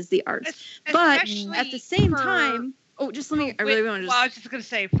flashy as the arts. But Especially at the same for- time, I really want to Well, I was just going to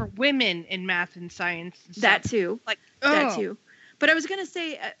say for women in math and science. And that stuff, too. Like, That oh. too. But I was going to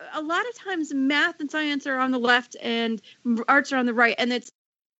say a lot of times math and science are on the left and arts are on the right. And it's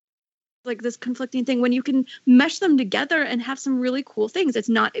like this conflicting thing when you can mesh them together and have some really cool things. It's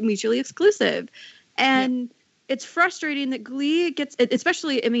not mutually exclusive. And it's frustrating that Glee gets,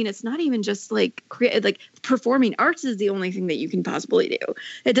 especially, I mean, it's not even just like performing arts is the only thing that you can possibly do.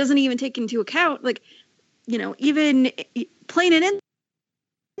 It doesn't even take into account, like, even playing an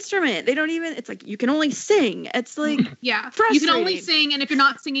instrument. They don't even, it's like, you can only sing. It's like, Yeah. You can only frustrating. sing, and if you're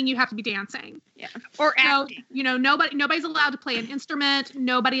not singing, you have to be dancing. Or So, acting. nobody's allowed to play an instrument.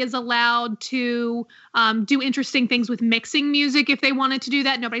 Nobody is allowed to do interesting things with mixing music if they wanted to do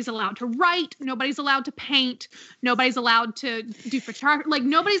that. Nobody's allowed to write. Nobody's allowed to paint. Nobody's allowed to do photography. Like,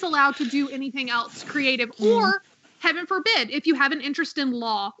 nobody's allowed to do anything else creative. Or, heaven forbid, if you have an interest in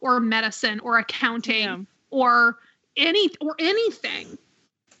law or medicine or accounting or anything,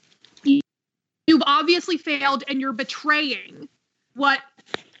 you've obviously failed and you're betraying what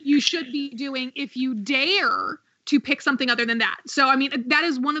you should be doing if you dare to pick something other than that. So, I mean, that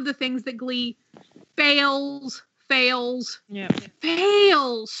is one of the things that Glee fails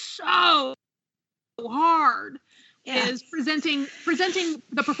so hard is presenting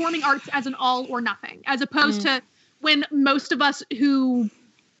the performing arts as an all or nothing, as opposed to when most of us who,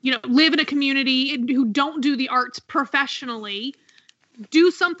 live in a community and who don't do the arts professionally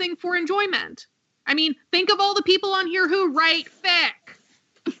do something for enjoyment. I mean, think of all the people on here who write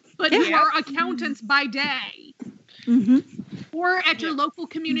fic, but who are accountants by day. mm-hmm. Or At your local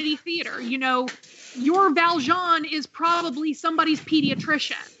community theater. Your Valjean is probably somebody's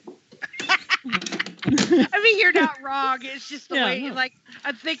pediatrician. I mean, you're not wrong. It's just the Yeah, way, no. like,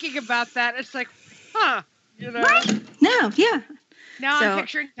 I'm thinking about that. It's like, huh, No, yeah. Now So- I'm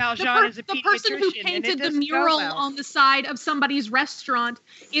picturing Valjean as a The pediatrician. person who and it painted the doesn't go mural well. on the side of somebody's restaurant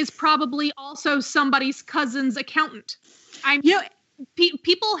is probably also somebody's cousin's accountant. I mean,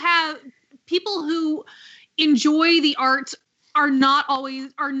 people who enjoy the arts are not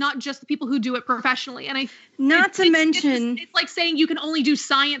just the people who do it professionally. And Not to mention, it's like saying you can only do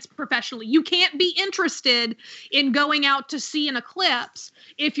science professionally. You can't be interested in going out to see an eclipse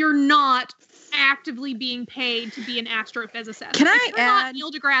if you're not actively being paid to be an astrophysicist. Can If I you're not add-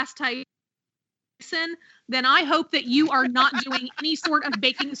 Neil deGrasse Tyson, then I hope that you are not doing any sort of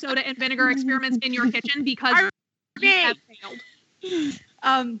baking soda and vinegar experiments in your kitchen because you have failed.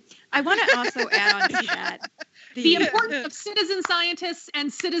 I want to also add on to that. The importance of citizen scientists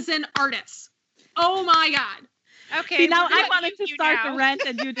and citizen artists. Oh my God. Okay. See, now we're gonna I wanted mute to you start now. the rant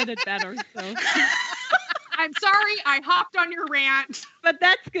and you did it better. So, I'm sorry I hopped on your rant. but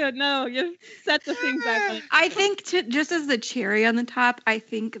that's good. No, you set the thing back. I think just as the cherry on the top, I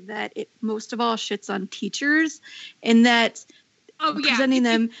think that it most of all shits on teachers and that Oh yeah. presenting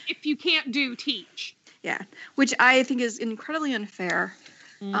them, If you can't do, teach. which I think is incredibly unfair.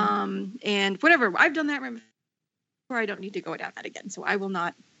 And whatever, I've done that right before. I don't need to go down that again. So I will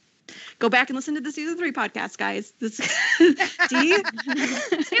not Go back and listen to the season 3 podcast, guys. This D.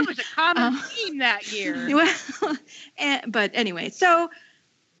 It was a common theme that year. Well, but anyway, so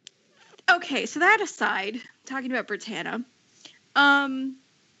okay, so that aside, talking about Britannia,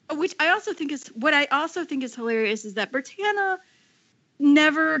 which I also think is hilarious is that Britannia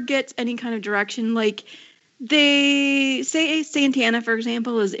never gets any kind of direction. Like, they say Santana, for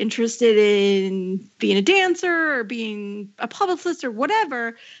example, is interested in being a dancer or being a publicist or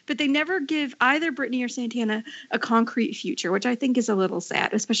whatever, but they never give either Brittany or Santana a concrete future, which I think is a little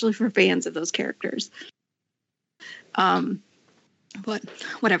sad, especially for fans of those characters. But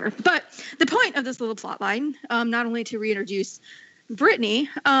whatever. But the point of this little plot line, not only to reintroduce Brittany,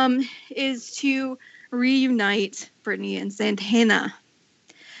 is to reunite Brittany and Santana.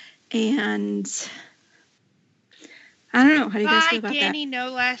 And I don't know. How do you guys feel about Danny, that? no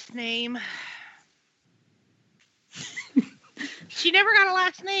last name. She never got a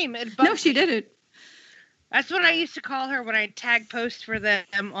last name. No, she didn't. That's what I used to call her when I tag posts for them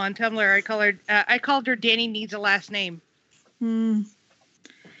on Tumblr. I called her Danny needs a last name.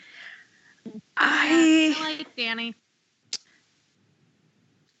 I like Danny.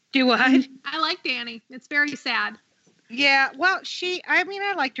 Do what? I like Danny. It's very sad. Yeah, well,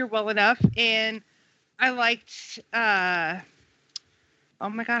 I liked her well enough, and I liked, oh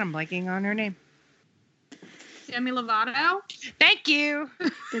my god, I'm blanking on her name. Demi Lovato? Thank you.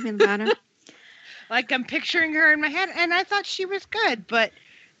 Demi Lovato. Like, I'm picturing her in my head, and I thought she was good,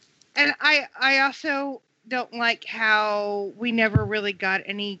 and I also don't like how we never really got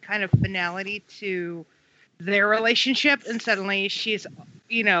any kind of finality to their relationship, and suddenly she's,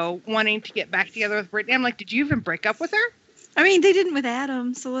 wanting to get back together with Brittany. I'm like, did you even break up with her? I mean, they didn't with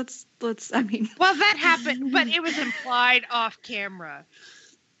Adam, so let's. Well, that happened, but it was implied off camera.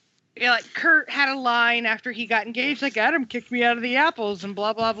 Yeah, like Kurt had a line after he got engaged, like Adam kicked me out of the apples and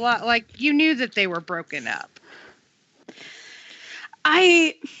blah blah blah. Like, you knew that they were broken up.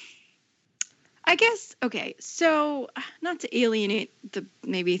 I guess, okay, so not to alienate the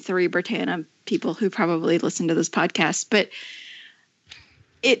maybe 3 Britannia people who probably listen to this podcast, but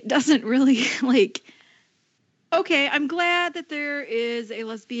it doesn't really, like, okay, I'm glad that there is a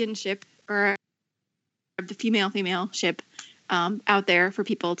lesbian ship or the female ship out there for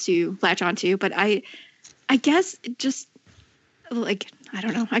people to latch onto, but I guess it just, like, I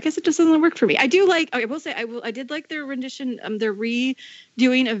don't know. I guess it just doesn't work for me. I do like. I will say I did like their rendition, their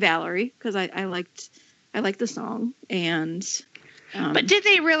redoing of Valerie, because I liked the song, and. But did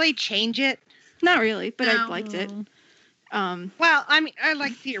they really change it? Not really, but No. I liked it. Well, I mean, I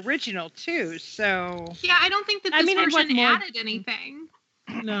liked the original too, so. Yeah, I don't think that this it was version more- added anything.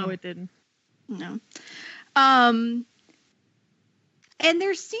 No, it didn't. No. And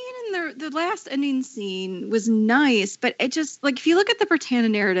their scene in the last ending scene was nice, but it just, like, if you look at the Britannia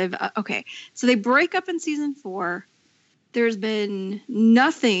narrative, okay, so they break up in season 4. There's been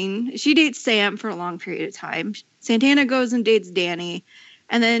nothing. She dates Sam for a long period of time. Santana goes and dates Danny,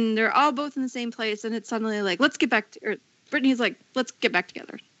 and then they're all both in the same place, and it's suddenly like, let's get back to, or Brittany's like, let's get back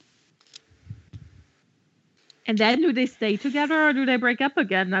together. And then do they stay together or do they break up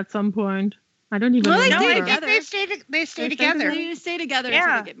again at some point? I don't even Well, they remember. stay I together. think they stay together. They stay together Yeah.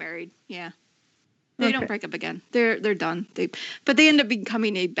 until they get married. Yeah. They Okay. don't break up again. They're done. But they end up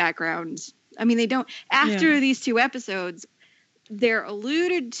becoming a background. I mean, they don't, after these 2 episodes, they're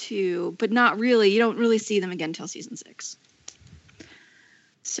alluded to, but not really. You don't really see them again until season 6.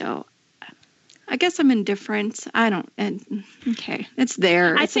 So I guess I'm indifferent. Okay. It's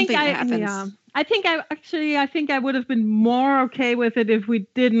there. It's something that happens. I think I would have been more okay with it if we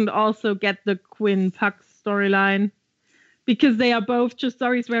didn't also get the Quinn Puck storyline, because they are both just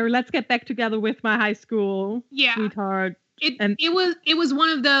stories where let's get back together with my high school sweetheart. It was one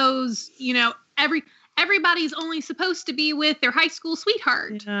of those, everybody's only supposed to be with their high school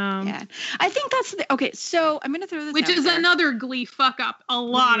sweetheart. Yeah. I think that's okay. So I'm going to throw this Which out is there. another Glee fuck up a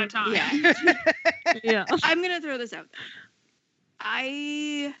lot of times. Yeah. Yeah. I'm going to throw this out there.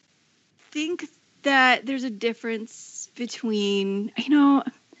 I think that there's a difference between, I'm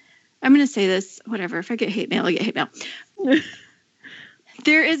going to say this, whatever. If I get hate mail, I get hate mail.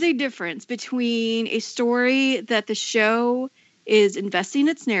 There is a difference between a story that the show is investing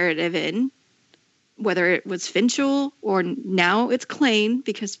its narrative in, whether it was Finchel or now it's Klaine,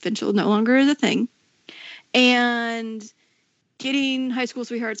 because Finchel no longer is a thing, and getting high school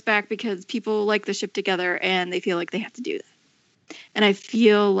sweethearts back because people like the ship together and they feel like they have to do that. And I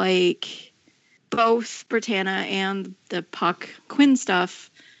feel like both Britannia and the Puck Quinn stuff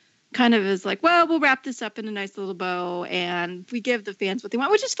kind of is like, well, we'll wrap this up in a nice little bow and we give the fans what they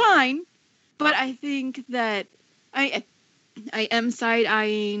want, which is fine. But I think that I am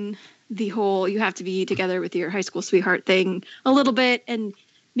side-eyeing the whole you have to be together with your high school sweetheart thing a little bit. And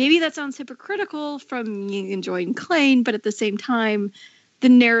maybe that sounds hypocritical from me enjoying Klaine, but at the same time, the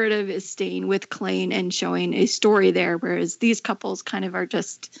narrative is staying with Klaine and showing a story there, whereas these couples kind of are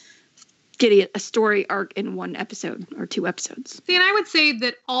just getting a story arc in one episode or 2 episodes. See, and I would say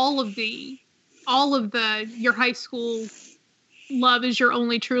that all of the your high school love is your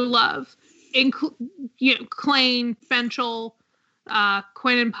only true love. Klaine, Fenchel,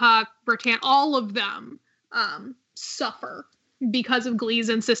 Quinn and Puck, Britannia, all of them suffer because of Glee's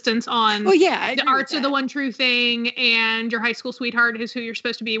insistence on the arts are the one true thing, and your high school sweetheart is who you're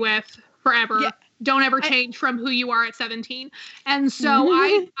supposed to be with forever. Yeah. Don't ever change from who you are at 17. And so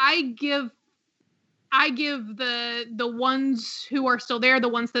I give the ones who are still there, the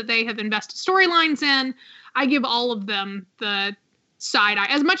ones that they have invested storylines in, I give all of them the side eye.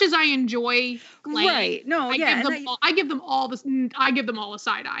 As much as I enjoy Klaine, right? No, I give them all a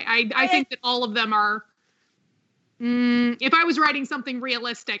side eye. I think that all of them are. If I was writing something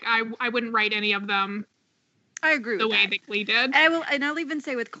realistic, I wouldn't write any of them. I agree with the way that Glee did. And I'll even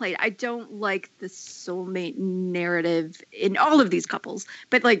say with Klaine, I don't like the soulmate narrative in all of these couples,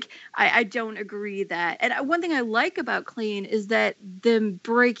 but like I don't agree that. And one thing I like about Klaine is that them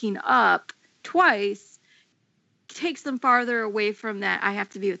breaking up twice takes them farther away from that I have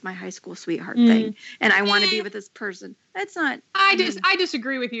to be with my high school sweetheart thing, and I want to be with this person. That's not. I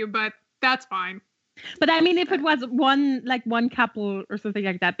disagree with you, but that's fine. But I mean, if it was one couple or something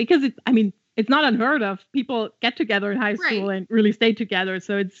like that, because it's not unheard of. People get together in high school and really stay together,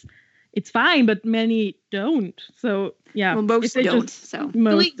 so it's fine. But many don't. So yeah, well, most don't.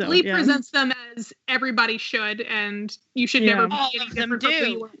 Glee presents them as everybody should, and you should never be any different from who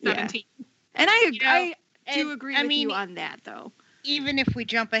you were at 17. And I do agree with you on that, though. Even if we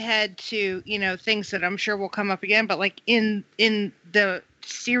jump ahead to things that I'm sure will come up again, but like in the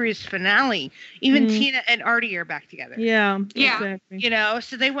series finale, even Tina and Artie are back together. Yeah. Exactly.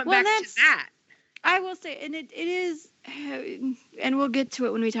 So they went back to that. I will say, and it is, and we'll get to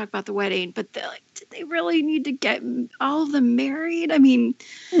it when we talk about the wedding, but did they really need to get all of them married? I mean,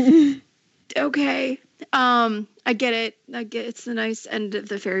 okay. I get it. It's the nice end of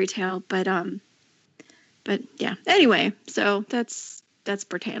the fairy tale, but yeah. Anyway, so that's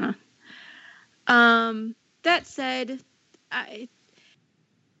Britannia. That said,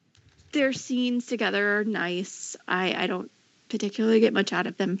 their scenes together are nice. I don't particularly get much out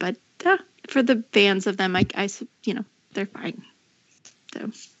of them, but for the fans of them, I they're fine.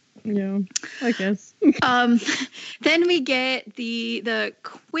 So yeah, I guess. Then we get the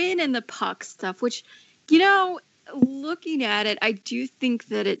Quinn and the Puck stuff, which looking at it, I do think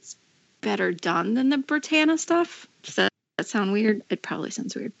that it's better done than the Britannia stuff. Does that sound weird? It probably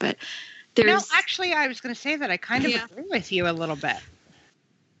sounds weird, but there's actually, I was going to say that I kind of agree with you a little bit.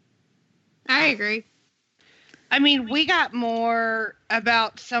 I agree. I mean, we got more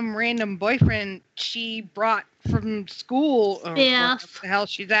about some random boyfriend she brought from school, or where the hell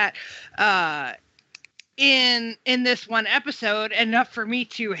she's at, in this one episode, enough for me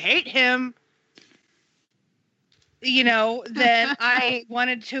to hate him. Then I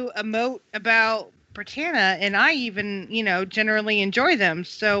wanted to emote about Britannia, and I even, generally enjoy them.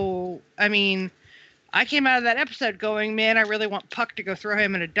 So, I mean, I came out of that episode going, man, I really want Puck to go throw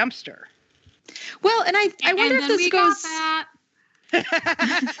him in a dumpster. Well, and I wonder if this goes. That.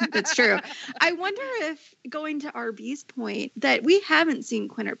 That's true. I wonder if, going to RB's point, that we haven't seen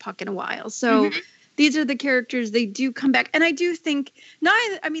Quinn or Puck in a while. So these are the characters, they do come back. And I do think,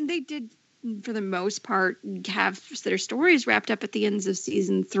 they did, for the most part, have their stories wrapped up at the ends of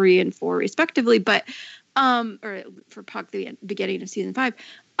season 3 and 4, respectively. But, or for Puck, the beginning of season 5.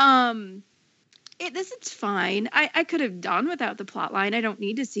 This is fine. I could have done without the plot line. I don't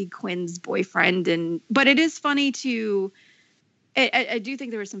need to see Quinn's boyfriend, but it is funny to. I do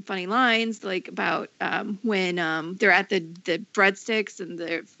think there were some funny lines, like about when they're at the breadsticks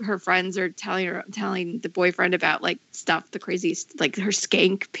and her friends are telling the boyfriend about like stuff, the crazy, like her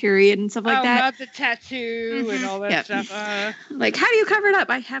skank period and stuff like that. About the tattoo and all that stuff. Like, how do you cover it up?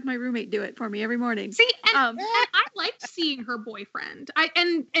 I have my roommate do it for me every morning. See, and I liked seeing her boyfriend.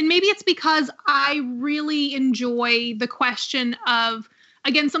 And maybe it's because I really enjoy the question of,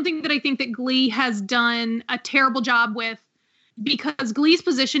 again, something that I think that Glee has done a terrible job with. Because Glee's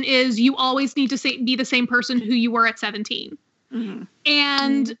position is you always need to be the same person who you were at 17. Mm-hmm.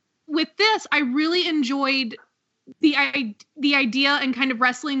 And with this, I really enjoyed the idea and kind of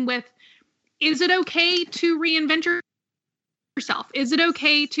wrestling with, is it okay to reinvent yourself? Is it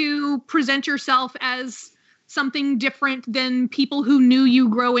okay to present yourself as something different than people who knew you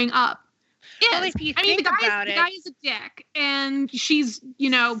growing up? Well, if you I mean, think about the it, guy is a dick, and she's,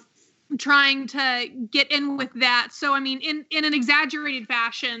 trying to get in with that. So, I mean, in an exaggerated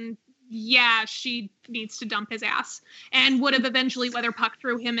fashion, yeah, she needs to dump his ass, and would have eventually, whether Puck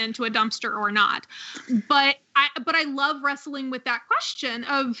threw him into a dumpster or not. But I love wrestling with that question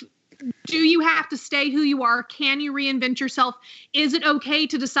of, do you have to stay who you are? Can you reinvent yourself? Is it okay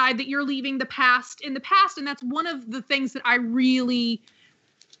to decide that you're leaving the past in the past? And that's one of the things that I really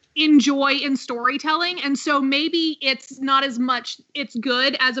enjoy in storytelling. And so maybe it's not as much it's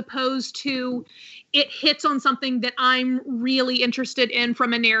good as opposed to it hits on something that I'm really interested in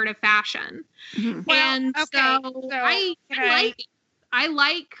from a narrative fashion. Mhm. And okay, so I like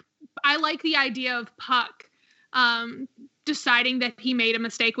it. I like the idea of Puck deciding that he made a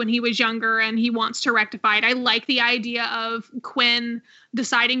mistake when he was younger and he wants to rectify it. I like the idea of Quinn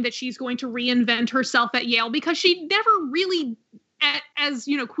deciding that she's going to reinvent herself at Yale, because she never really, as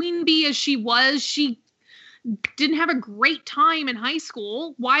Queen Bee as she was, she didn't have a great time in high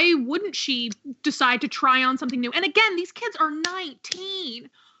school. Why wouldn't she decide to try on something new? And again, these kids are 19.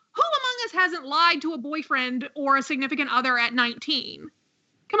 Who among us hasn't lied to a boyfriend or a significant other at 19?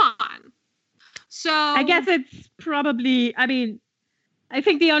 Come on. So I guess it's probably, I mean, I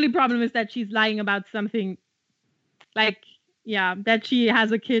think the only problem is that she's lying about something like, that she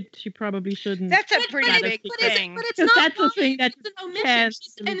has a kid she probably shouldn't. that's a pretty big thing. But it's Because not that's the lying, thing that it's an omission. can't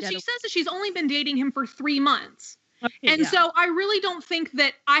really And get she away. says that she's only been dating him for 3 months. Okay, And so I really don't think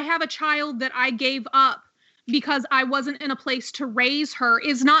that I have a child that I gave up because I wasn't in a place to raise her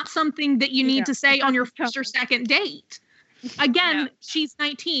is not something that you need Yeah, to say it on your doesn't first or count. second date. Again, No. she's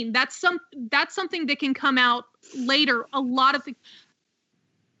 19. That's something that can come out later. A lot of things.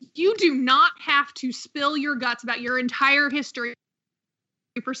 You do not have to spill your guts about your entire history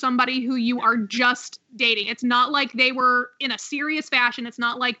for somebody who you are just dating. It's not like they were in a serious fashion. It's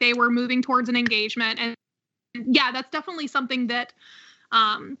not like they were moving towards an engagement. And yeah, that's definitely something that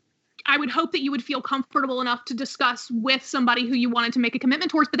I would hope that you would feel comfortable enough to discuss with somebody who you wanted to make a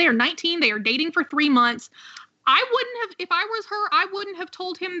commitment towards. But they are 19. They are dating for 3 months. I wouldn't have, if I was her, I wouldn't have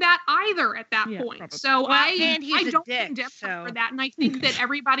told him that either at that Yeah, point. probably. So Well, and he's I a don't dick, condemn her for so- that. And I think that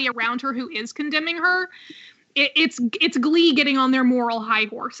everybody around her who is condemning her, it's Glee getting on their moral high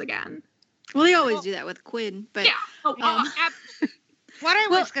horse again. Well, they always do that with Quinn, but Yeah. Oh, What I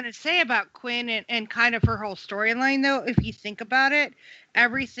Well- was going to say about Quinn and kind of her whole storyline, though, if you think about it,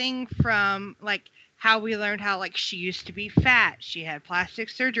 everything from like how we learned how like she used to be fat, she had plastic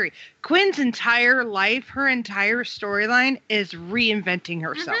surgery. Quinn's entire life, her entire storyline is reinventing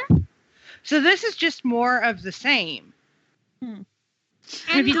herself. So this is just more of the same. And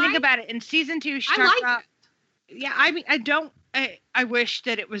if you think about it, in season 2, she I talked like about. Yeah, I mean, I wish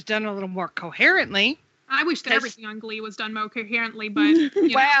that it was done a little more coherently. I wish that Because- everything on Glee was done more coherently, but you know,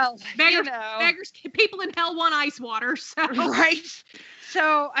 Well, beggars, you know. beggars, people in hell want ice water. So Right.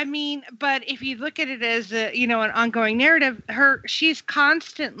 So, I mean, but if you look at it as an ongoing narrative, she's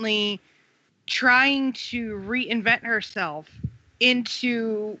constantly trying to reinvent herself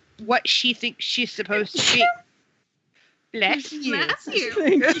into what she thinks she's supposed to be. Bless you. bless you.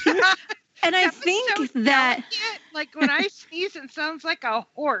 Thank you. and I That was think so that delicate. Like when I sneeze, it sounds like a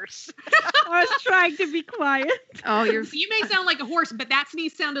horse. I was trying to be quiet. You may sound like a horse, but that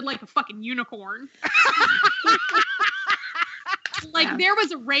sneeze sounded like a fucking unicorn. Like Yeah. there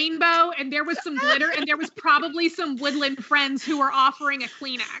was a rainbow and there was some glitter and there was probably some woodland friends who were offering a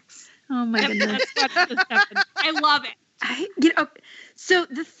Kleenex. oh my goodness. That's what just happened. I love it. So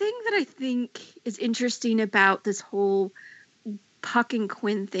the thing that I think is interesting about this whole Puck and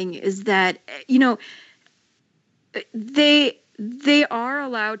Quinn thing is that they are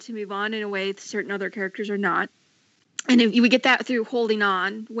allowed to move on in a way certain other characters are not. And if we get that through Holding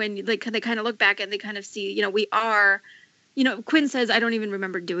On, when they kind of look back and they kind of see, we are, Quinn says, I don't even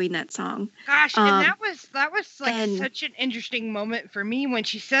remember doing that song. Gosh, and that was like and- such an interesting moment for me when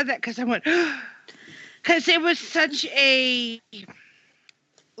she said that, because I went, because it was such a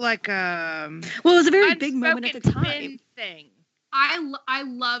like Well, it was a very big moment at the unspoken time. Finn thing. I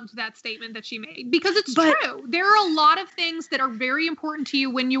loved that statement that she made because it's But- true. There are a lot of things that are very important to you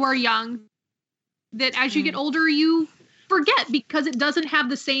when you are young that as you get older you forget because it doesn't have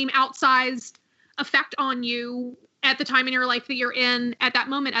the same outsized effect on you at the time in your life that you're in at that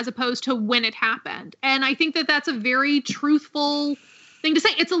moment as opposed to when it happened. And I think that that's a very truthful thing to say.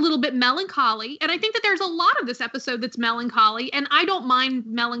 It's a little bit melancholy. And I think that there's a lot of this episode that's melancholy. And I don't mind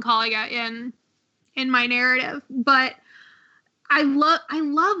melancholia in my narrative, but I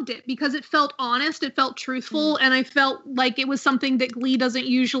loved it because it felt honest, it felt truthful, and I felt like it was something that Glee doesn't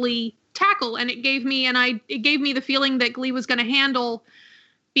usually tackle. And it gave me the feeling that Glee was going to handle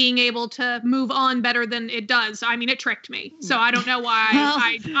being able to move on better than it does. I mean, it tricked me. So I don't know why. Well-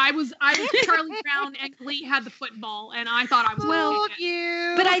 I was Charlie Brown and Glee had the football, and I thought I was Told winning it.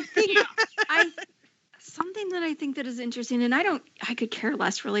 you. But I think something that I think that is interesting, and I could care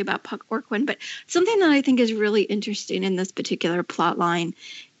less really about Puck or Quinn, but something that I think is really interesting in this particular plot line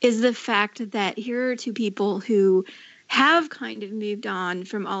is the fact that here are two people who have kind of moved on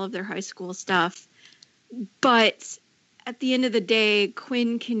from all of their high school stuff, but at the end of the day,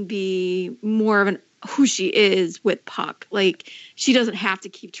 Quinn can be more of who she is with Puck. Like, she doesn't have to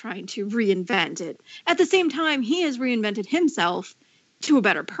keep trying to reinvent it. At the same time, he has reinvented himself to a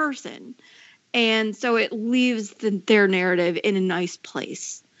better person. And so it leaves their narrative in a nice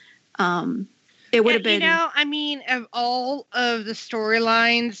place. It would have been... I mean, of all of the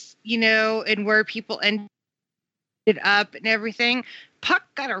storylines, and where people ended up and everything, Puck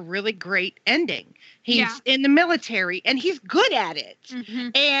got a really great ending. He's in the military and he's good at it. Mm-hmm.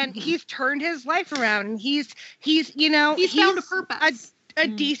 And he's turned his life around, and he's found a purpose. A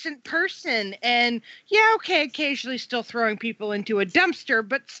decent person. And occasionally still throwing people into a dumpster,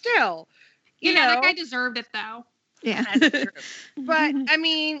 but still, that guy deserved it though. Yeah. That's true. But I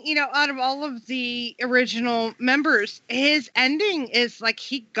mean, out of all of the original members, his ending is like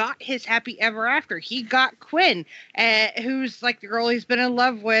he got his happy ever after. He got Quinn, who's like the girl he's been in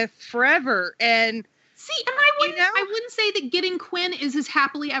love with forever. And see, and I wouldn't say that getting Quinn is his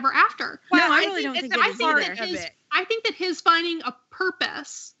happily ever after. Well, no, I really don't think it is either. I think that his finding a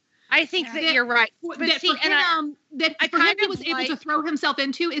purpose. I think that you're right. But that see, for him, he was able to throw himself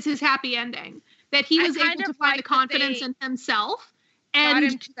into is his happy ending. That he was able to find the confidence in himself and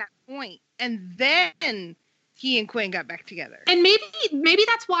got him to that point, and then he and Quinn got back together. And maybe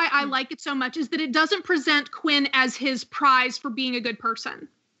that's why I like it so much, is that it doesn't present Quinn as his prize for being a good person.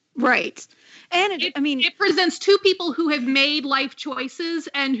 Right. And it presents two people who have made life choices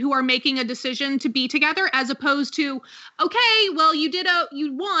and who are making a decision to be together, as opposed to, okay, well, you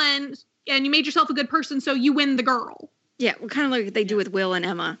won and you made yourself a good person, so you win the girl. Yeah, well, kind of like they do with Will and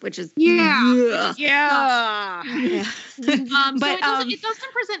Emma, which is Yeah. Yeah. So it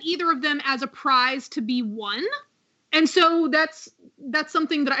doesn't present either of them as a prize to be won, and so that's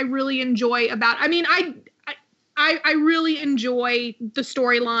something that I really enjoy about. I mean, I really enjoy the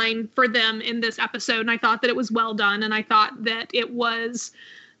storyline for them in this episode, and I thought that it was well done, and I thought that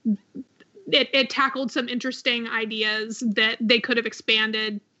it tackled some interesting ideas that they could have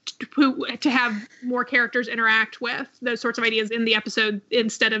expanded to have more characters interact with those sorts of ideas in the episode,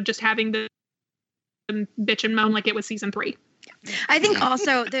 instead of just having the bitch and moan like it was season 3. I think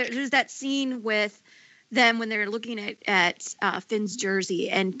also there's that scene with them when they're looking at Finn's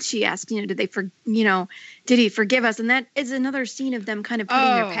jersey, and she asks, did he forgive us? And that is another scene of them kind of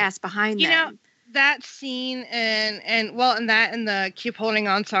putting their past behind them. That scene and the Keep Holding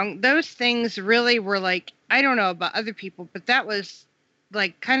On song, those things really were like, I don't know about other people, but that was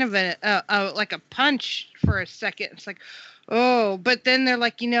like kind of like a punch for a second. It's like, but then they're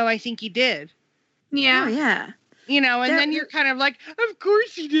like, I think he did. Yeah. Oh, yeah. And then you're kind of like, of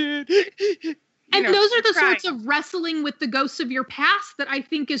course he did. And those are the sorts of wrestling with the ghosts of your past that I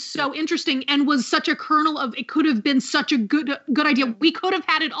think is so interesting, and was such a kernel of, it could have been such a good idea. We could have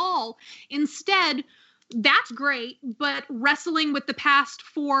had it all. Instead, that's great, but wrestling with the past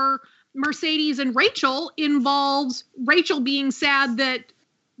for Mercedes and Rachel involves Rachel being sad that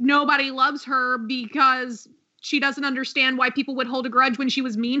nobody loves her because she doesn't understand why people would hold a grudge when she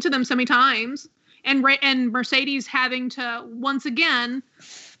was mean to them so many times, and Mercedes having to once again,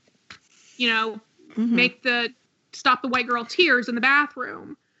 stop the white girl tears in the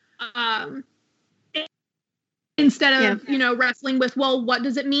bathroom, instead of wrestling with, well, what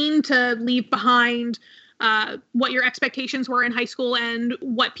does it mean to leave behind what your expectations were in high school and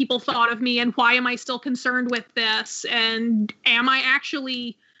what people thought of me, and why am I still concerned with this, and am I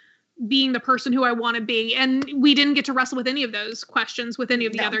actually being the person who I want to be? And we didn't get to wrestle with any of those questions with any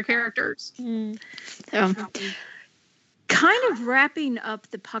of the other characters. So, kind of wrapping up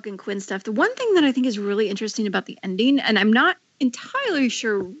the Puck and Quinn stuff, the one thing that I think is really interesting about the ending, and I'm not entirely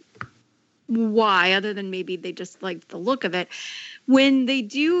sure why, other than maybe they just liked the look of it, when they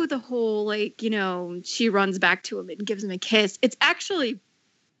do the whole, she runs back to him and gives him a kiss, it's actually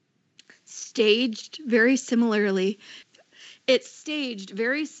staged very similarly. It's staged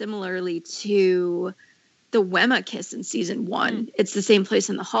very similarly to the Wemma kiss in season 1. It's the same place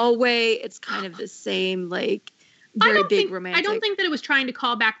in the hallway. It's kind of the same, very big romantic. I don't think that it was trying to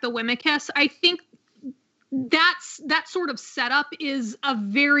call back the Wemma kiss. I think that sort of setup is a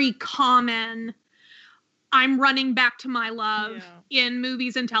very common, I'm running back to my love in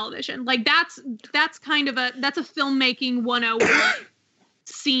movies and television. That's kind of that's a filmmaking 101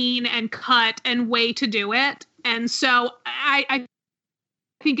 scene and cut and way to do it. And so I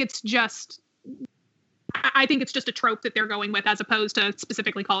think it's just a trope that they're going with, as opposed to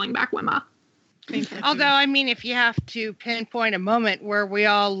specifically calling back Wemma. Although, I mean, if you have to pinpoint a moment where we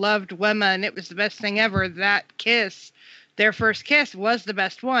all loved Wemma and it was the best thing ever, that kiss, their first kiss, was the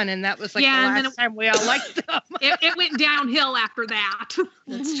best one, and that was like the last time we all liked them. It went downhill after that.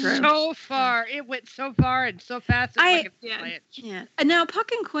 That's true. So far. It went so far and so fast. Yeah. And now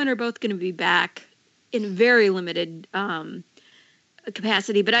Puck and Quinn are both going to be back in very limited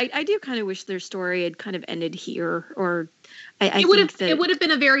capacity, but I do kind of wish their story had kind of ended here, or it would have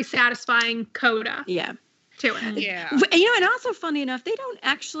been a very satisfying coda. Yeah. To it. Yeah. And also funny enough, they don't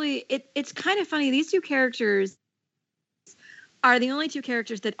actually. It's kind of funny. These two characters are the only two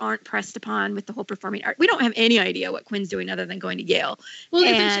characters that aren't pressed upon with the whole performing art. We don't have any idea what Quinn's doing other than going to Yale. Well,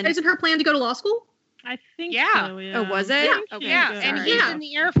 isn't her plan to go to law school? I think Yeah. so, yeah. Oh, was it? Yeah. Okay. Yeah, and he's in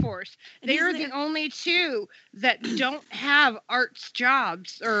the Air Force. And he's They're in the the- only two that don't have arts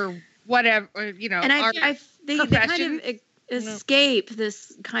jobs or whatever, And art they kind professions. of escape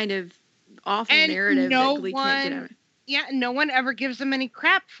this kind of awful And narrative no that Glee can't get one- out. Yeah, no one ever gives them any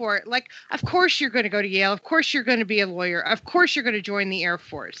crap for it. Like, of course you're going to go to Yale. Of course you're going to be a lawyer. Of course you're going to join the Air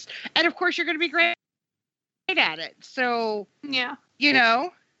Force. And of course you're going to be great at it. So, Yeah.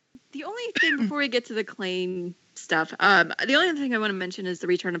 The only thing before we get to the claim stuff, the only other thing I want to mention is the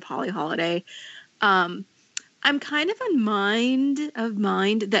return of Holly Holiday. I'm kind of in mind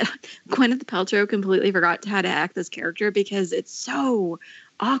that Gwyneth Paltrow completely forgot how to act this character because it's so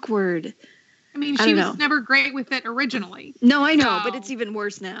awkward. I mean, I she don't was know. never great with it originally. No, I know, No. but it's even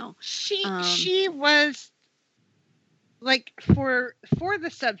worse now. she was like, for the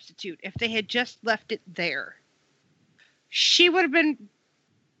substitute, if they had just left it there, she would have been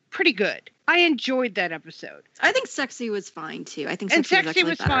pretty good. I enjoyed that episode. I think Sexy was fine too. I think And Sexy Sexy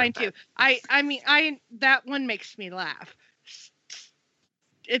was actually better, fine but- too. I mean, that one makes me laugh.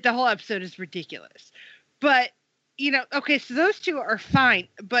 The whole episode is ridiculous. But, okay, so those two are fine.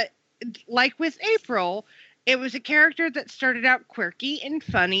 But like with April, it was a character that started out quirky and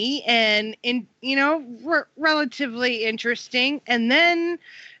funny and relatively interesting. And then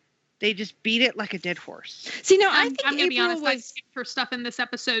they just beat it like a dead horse. See, no, I I'm think going to be April honest, I was. skipped her stuff in this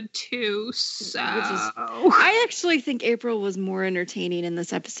episode too. So I actually think April was more entertaining in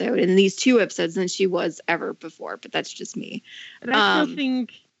this episode, in these two episodes, than she was ever before. But that's just me. But I still Um,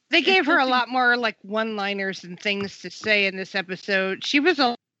 think They gave her a something- lot more like one-liners and things to say in this episode. She was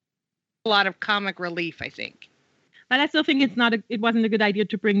a lot of comic relief, I think. But I still think it wasn't a good idea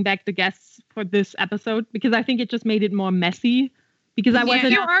to bring back the guests for this episode, because I think it just made it more messy. Because I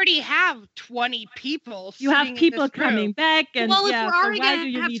wasn't. You already have 20 people. You have sitting in people this room. coming back, and well, if yeah, we're so already why do going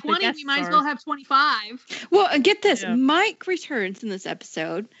you to have need the 20, guest we might as stars? well have 25. Well, and get this. Yeah. Mike returns in this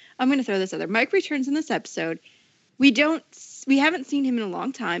episode. I'm going to throw this out there. Mike returns in this episode. We haven't seen him in a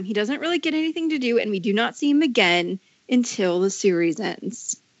long time. He doesn't really get anything to do, and we do not see him again until the series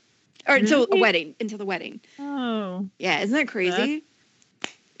ends. Or until the wedding. Oh, Yeah, isn't that crazy?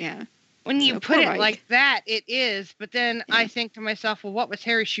 Yeah. When you So, put poor it Mike. like that, it is. But then Yeah. I think to myself, well, what was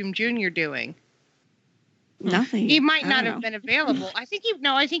Harry Shum Jr. doing? Nothing. He might I not don't have know. been available. I think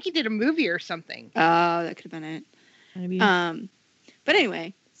he did a movie or something. Oh, that could have been it. maybe. But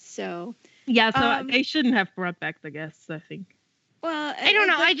anyway, so yeah, so um, they shouldn't have brought back the guests, I think. well, I don't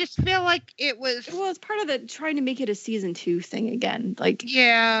know. but- I just feel like it was. well, it's part of the trying to make it a season 2 thing again. Like,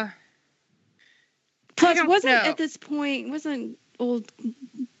 Yeah. plus, don't wasn't know. at this point wasn't old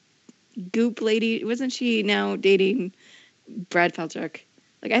Goop lady? Wasn't she now dating Brad Falchuk?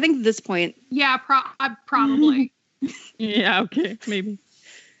 Like, I think at this point, Yeah, probably. Yeah, okay, maybe.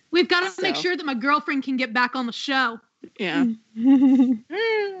 We've got to make So. sure that my girlfriend can get back on the show. yeah. Mm.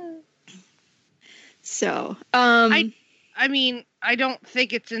 So, I mean, I don't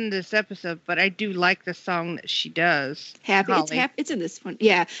think it's in this episode, but I do like the song that she does. happy. Holly. It's in this one.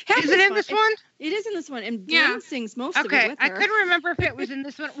 Yeah, Happy Is it in this one? It is in this one, and Yeah. Blaine sings most of it Okay, with I her. couldn't remember if it was in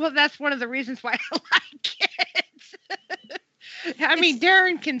this one. Well, that's one of the reasons why I like it. I mean,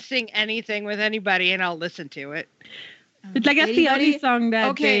 Darren can sing anything with anybody, and I'll listen to it. It's like that's the only song that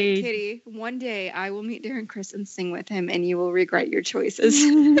Okay, they. Kitty. One day I will meet Darren Criss and sing with him, and you will regret your choices.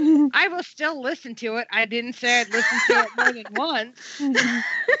 I will still listen to it. I didn't say I'd listen to it more than once.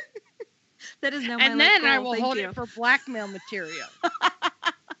 That is now my And life then goal. I will Thank hold you. it for blackmail material.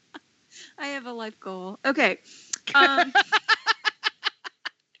 I have a life goal. Okay. Um,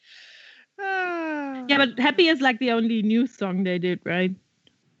 Yeah, but Happy is like the only new song they did, right?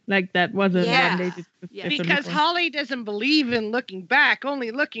 Like that wasn't Yeah. one they did. Yeah. different Because before. Holly doesn't believe in looking back,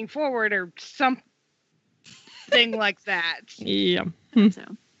 only looking forward or some thing like that. Yeah. So,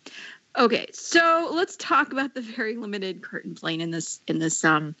 okay, so let's talk about the very limited curtain plane in this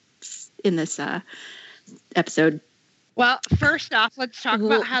episode. Well, first off, let's talk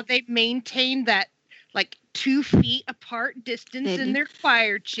about how they maintain that like 2 feet apart distance in their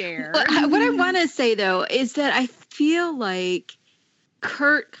choir chair. What I want to say though is that I feel like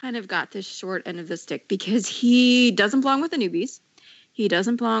Kurt kind of got this short end of the stick because he doesn't belong with the newbies. He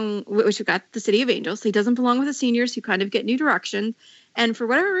doesn't belong, which we got the City of Angels. He doesn't belong with the seniors who kind of get new directions. And for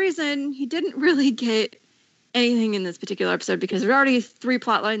whatever reason, he didn't really get anything in this particular episode because there's already 3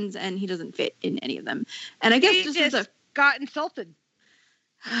 plot lines and he doesn't fit in any of them. And I guess he just got insulted.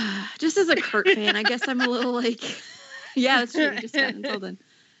 Just as a Kurt fan, I guess I'm a little like, yeah, that's true. He just got insulted.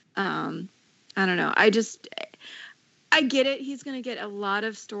 I don't know. I get it. He's going to get a lot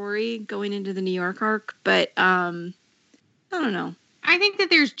of story going into the New York arc, but I don't know. I think that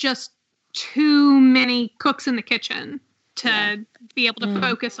there's just too many cooks in the kitchen to be able to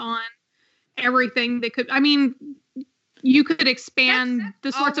focus on everything that could. I mean, you could expand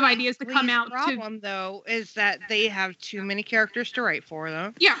the sorts of ideas that come out. The problem, though, is that they have too many characters to write for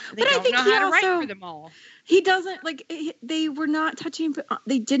them. Yeah, they don't know how to write for them all. He doesn't they were not touching.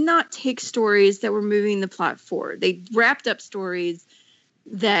 They did not take stories that were moving the plot forward. They wrapped up stories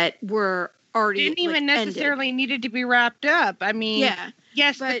that were already didn't even necessarily needed to be wrapped up. I mean,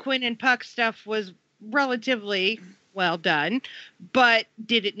 yes, the Quinn and Puck stuff was relatively well done, but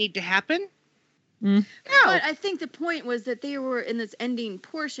did it need to happen? No. But I think the point was that they were in this ending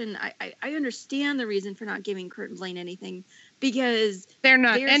portion. I understand the reason for not giving Kurt and Blaine anything because they're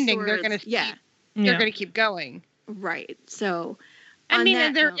not ending. They're going to they're going to keep going. Right. So I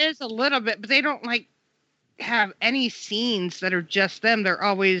mean, there is a little bit, but they don't like have any scenes that are just them. They're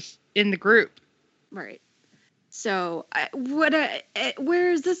always in the group. Right. So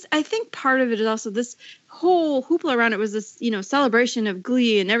where is this? I think part of it is also this whole hoopla around it was this, celebration of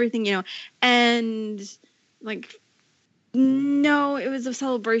Glee and everything, and like, no, it was a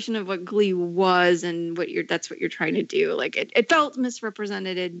celebration of what Glee was and that's what you're trying to do. Like it felt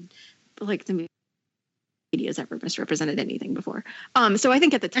misrepresented, like the media's ever misrepresented anything before. So I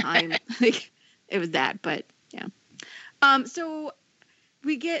think at the time, like it was that, but yeah. So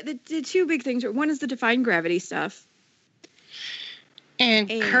we get the 2 big things. One is the Defying Gravity stuff. And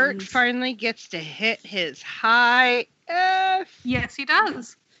Kurt finally gets to hit his high F. Yes, he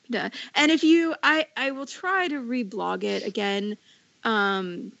does. Yeah. And if I will try to reblog it again.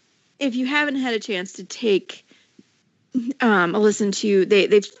 If you haven't had a chance to take a listen to,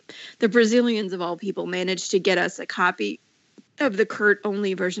 the Brazilians of all people managed to get us a copy of the Kurt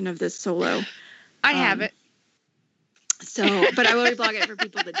only version of this solo. I have it. So, but I will reblog it for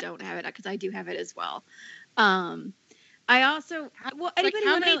people that don't have it because I do have it as well. I also, anybody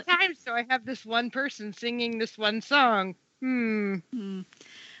how many times do I have this one person singing this one song? I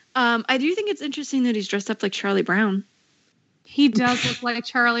do think it's interesting that he's dressed up like Charlie Brown. He does look like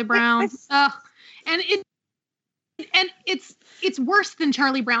Charlie Brown. And it's worse than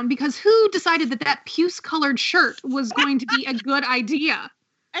Charlie Brown because who decided that puce-colored shirt was going to be a good idea?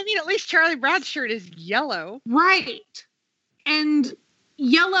 I mean, at least Charlie Brown's shirt is yellow. Right. And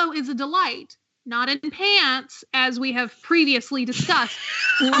yellow is a delight. Not in pants, as we have previously discussed,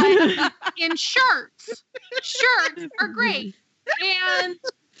 but in shirts. Shirts are great.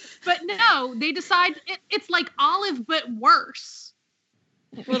 But no, they decide it's like Olive, but worse.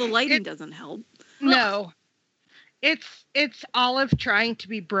 Well, the lighting doesn't help. No. It's Olive trying to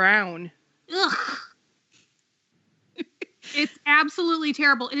be brown. Ugh. It's absolutely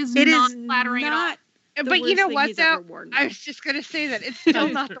terrible. It is not flattering at all. But you know what, though? I was just going to say that. It's still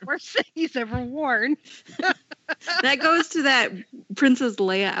not the worst thing he's ever worn. That goes to that Princess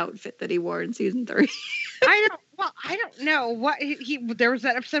Leia outfit that he wore in season 3. I don't know what there was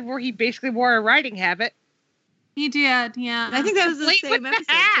that episode where he basically wore a riding habit. He did, yeah. I think that was the same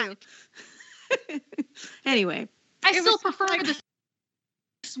episode, too. Anyway. I still prefer the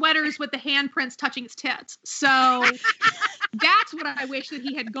sweaters with the handprints touching his tits. So that's what I wish that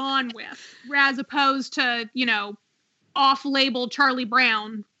he had gone with, as opposed to, off-label Charlie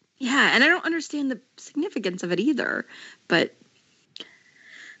Brown. Yeah, and I don't understand the significance of it either. But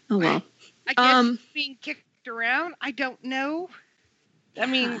oh well. I guess being kicked around, I don't know. I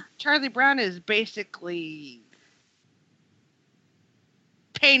mean, Charlie Brown is basically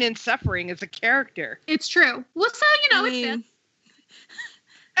pain and suffering as a character. It's true. Well, so it's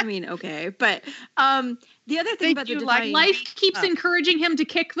I mean, okay, but the other thing about the Defying... life keeps encouraging him to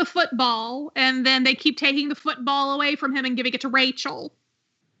kick the football, and then they keep taking the football away from him and giving it to Rachel.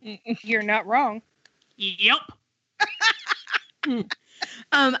 You're not wrong. Yep.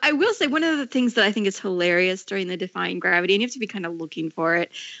 I will say one of the things that I think is hilarious during the Defying Gravity, and you have to be kind of looking for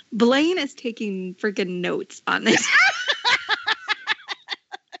it. Blaine is taking freaking notes on this.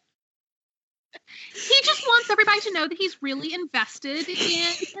 He just wants everybody to know that he's really invested in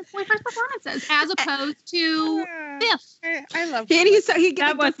his boyfriend's performances, as opposed to Biff. I love And he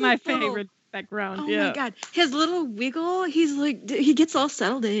That was gets my this little- favorite background. Oh yeah. my god, his little wiggle. He's like, he gets all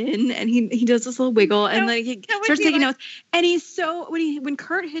settled in, and he does this little wiggle, and then he that would starts be taking like- notes. And he's so when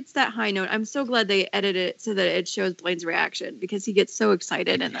Kurt hits that high note, I'm so glad they edited it so that it shows Blaine's reaction, because he gets so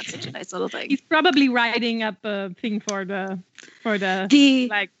excited, and that's such a nice little thing. He's probably writing up a thing for the The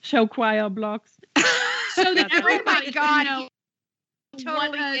like show choir blocks. So that That's- everybody Oh my God, can know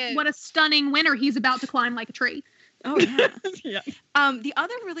totally is. what a stunning winner he's about to climb like a tree. oh yeah. Yeah. The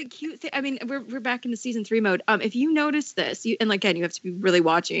other really cute thing, I mean, we're back into season 3 mode. If you notice this, and again, you have to be really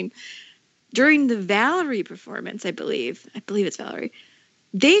watching during the Valerie performance. I believe it's Valerie.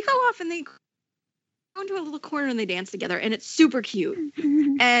 They go off and they go into a little corner and they dance together, and it's super cute.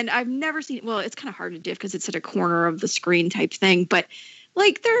 And I've never seen. Well, it's kind of hard to do because it's at a corner of the screen type thing, but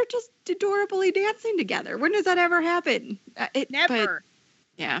like they're just adorably dancing together. When does that ever happen? Never.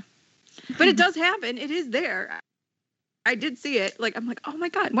 Yeah, but it does happen. It is there. I did see it. Like, I'm like, oh my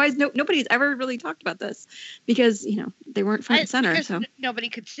god, why is nobody's ever really talked about this? Because they weren't front and center. Because So, nobody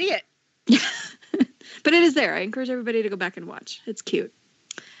could see it. but it is there. I encourage everybody to go back and watch. It's cute.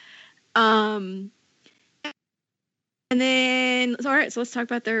 And then, all right, so let's talk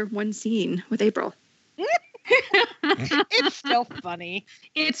about their one scene with April. It's still funny.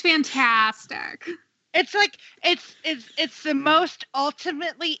 It's fantastic. It's like it's the most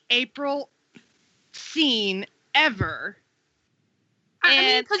ultimately April scene ever. I mean,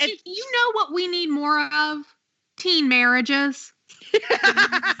 And because you know what we need more of? Teen marriages.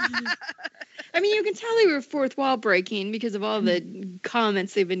 I mean, you can tell they were fourth wall breaking because of all the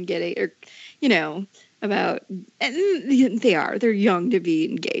comments they've been getting, or about. And they're young to be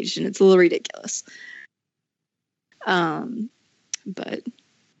engaged, and it's a little ridiculous. But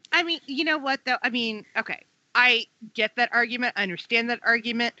I mean, you know what though? I mean, okay, I get that argument, I understand that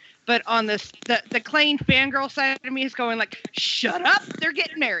argument, but on the Klain fangirl side of me is going like, shut up, they're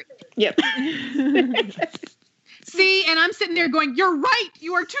getting married. yep. See, and I'm sitting there going, you're right.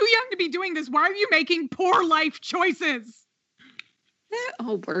 You are too young to be doing this. Why are you making poor life choices? That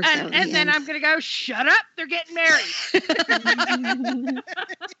all works out. in And the then end. I'm gonna go, shut up, they're getting married.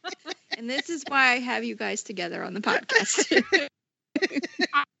 And this is why I have you guys together on the podcast.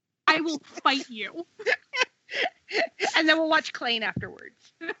 I will fight you. And then we'll watch Klain afterwards.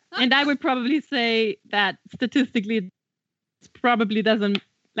 And I would probably say that statistically, it probably doesn't,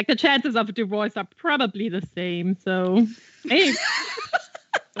 like, the chances of a divorce are probably the same. So, hey.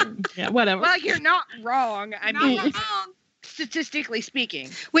 Yeah, whatever. Well, you're not wrong. I Not mean, wrong. statistically speaking.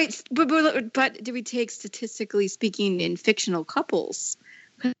 Wait, but do we take statistically speaking in fictional couples?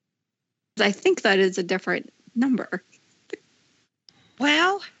 'Cause I think that is a different number.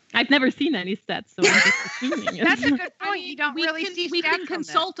 Well, I've never seen any stats, so I'm just assuming it. that's a good I point. mean, You don't really see we stats can on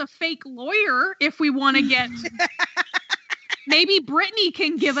consult a fake lawyer if we want to get. Maybe Brittany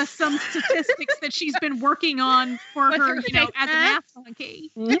can give us some statistics that she's been working on for With her, her as fake a math? math monkey.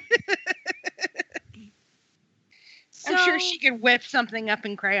 that. I'm sure So- she could whip something up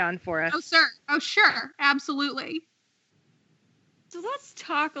in crayon for us. Oh, sir. Oh, sure. Absolutely. So let's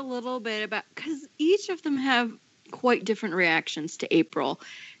talk a little bit about, because each of them have quite different reactions to April.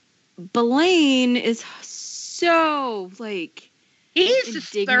 Blaine is so like He's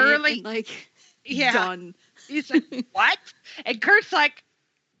just indignant thoroughly, and, like yeah. done. He's like, what? And Kurt's like,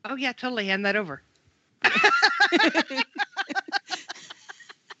 oh yeah, totally, hand that over.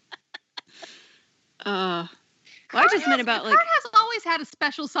 Well, I just meant about like Kurt has always had a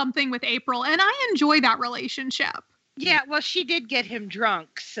special something with April, and I enjoy that relationship. Yeah, well, she did get him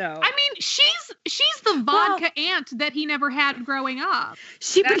drunk, so. I mean, she's the vodka aunt that he never had growing up.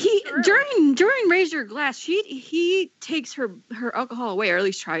 but That's he true. during Raise Your Glass, he takes her alcohol away, or at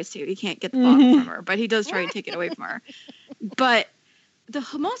least tries to. He can't get the bottle from her, but he does try and take it away from her. But the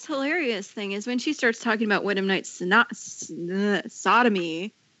most hilarious thing is when she starts talking about Wyndham Knight's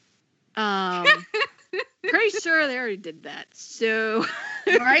sodomy. Pretty sure they already did that. So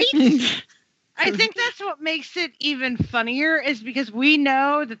Right? I think that's what makes it even funnier is because we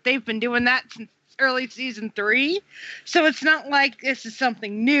know that they've been doing that since early season 3. So it's not like this is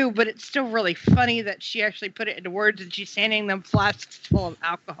something new, but it's still really funny that she actually put it into words and she's handing them flasks full of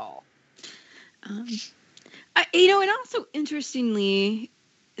alcohol. and also interestingly,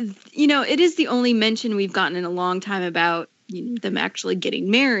 it is the only mention we've gotten in a long time about them actually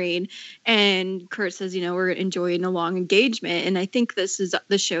getting married. And Kurt says, we're enjoying a long engagement. And I think this is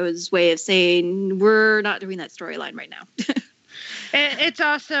the show's way of saying we're not doing that storyline right now. It's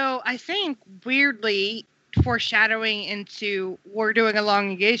also, I think, weirdly foreshadowing into we're doing a long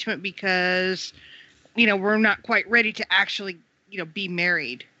engagement because, we're not quite ready to actually, be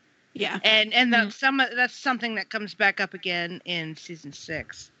married. Yeah. And that's something that comes back up again in season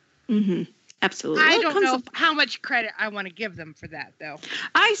 6. Mm-hmm. Absolutely. I don't know how much credit I want to give them for that, though.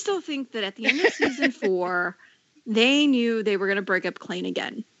 I still think that at the end of season 4, they knew they were going to break up Klaine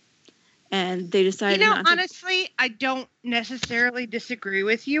again. And they decided not to. Honestly, I don't necessarily disagree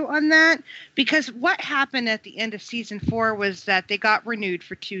with you on that. Because what happened at the end of season 4 was that they got renewed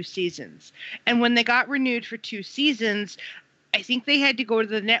for 2 seasons. And when they got renewed for 2 seasons, I think they had to go to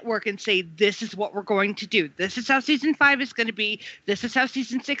the network and say, this is what we're going to do. This is how season 5 is going to be. This is how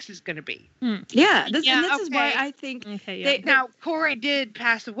season 6 is going to be. Yeah. This is why I think. Okay, now, Corey did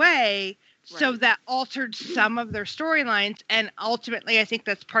pass away. So that altered some of their storylines. And ultimately, I think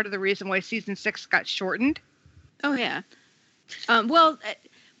that's part of the reason why season 6 got shortened. Oh, yeah.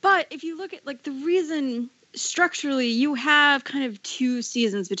 But if you look at the reason structurally, you have kind of 2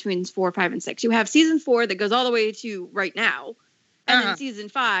 seasons between 4, 5, and 6. You have season 4 that goes all the way to right now. And then season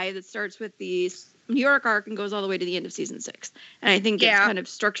 5 that starts with the New York arc and goes all the way to the end of season 6. And I think it's kind of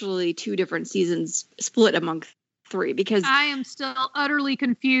structurally 2 different seasons split among 3 because I am still utterly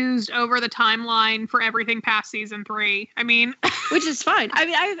confused over the timeline for everything past season 3. I mean, which is fine. I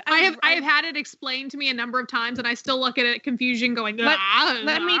mean, I've had it explained to me a number of times, and I still look at it confusion, going. Let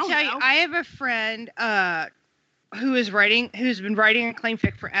me tell you, I have a friend who's been writing a Klaine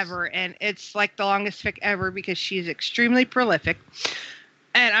fic forever, and it's like the longest fic ever because she's extremely prolific.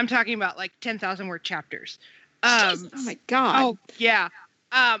 And I'm talking about 10,000 word chapters. Oh my god. Oh yeah.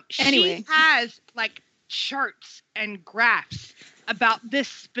 Anyway. She has charts and graphs about this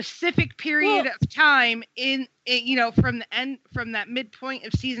specific period of time in from that midpoint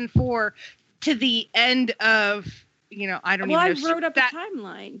of season 4 to the end of I don't even know. I wrote up a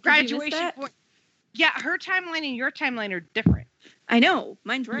timeline. Graduation point. Yeah, her timeline and your timeline are different. I know.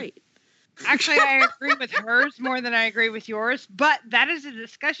 Mine's right. Actually, I agree with hers more than I agree with yours, but that is a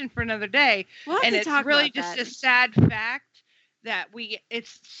discussion for another day. And it's really just a sad fact that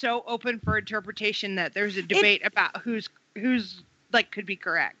it's so open for interpretation that there's a debate about who's could be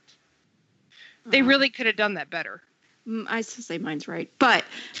correct. They really could have done that better. I still say mine's right, but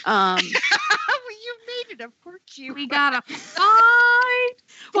well, you made it, of course you. We gotta fight.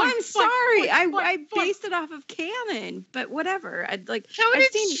 Well, I'm sorry. I based it off of canon, but whatever. So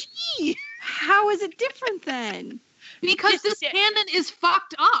did she. How is it different then? Because this canon is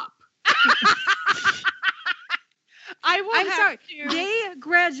fucked up. I'm sorry. They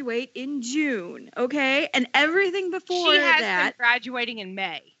graduate in June, okay? And everything before she has that. Been graduating in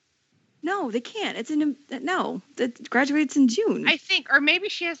May. No, they can't. It graduates in June. I think, or maybe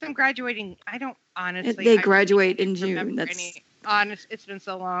she has them graduating. I don't honestly. They graduate in June. It's been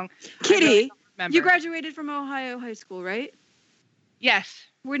so long. Kitty, you graduated from Ohio High School, right? Yes.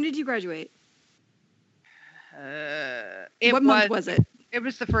 When did you graduate? What month was it? It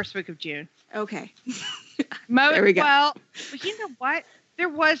was the first week of June. Okay. There we go. Well, you know what?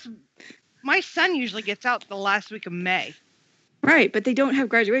 My son usually gets out the last week of May. Right, but they don't have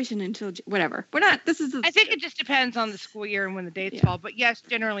graduation until whatever. We're not. I think it just depends on the school year and when the dates fall. But yes,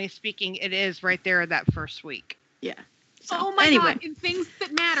 generally speaking, it is right there that first week. Yeah. So, oh my god! In things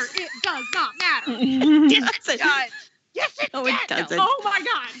that matter, it does not matter. Yes, it does. Yes, it does. No, it doesn't. Oh my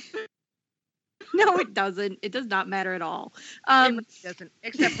god. No, it doesn't. It does not matter at all. It really doesn't,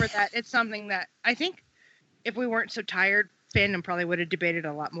 except for that it's something that I think if we weren't so tired, fandom probably would have debated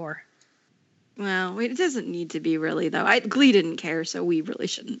a lot more. Well, it doesn't need to be really, though. Glee didn't care, so we really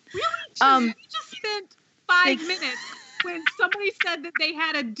shouldn't. Really? You just spent 5 minutes when somebody said that they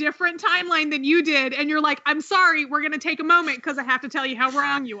had a different timeline than you did, and you're like, I'm sorry, we're going to take a moment because I have to tell you how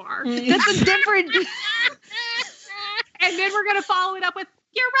wrong you are. That's a different... And then we're going to follow it up with,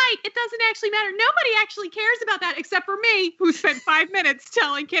 you're right, it doesn't actually matter. Nobody actually cares about that except for me, who spent 5 minutes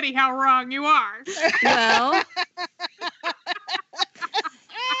telling Kitty how wrong you are. Well...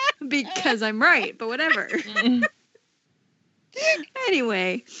 because I'm right, but whatever.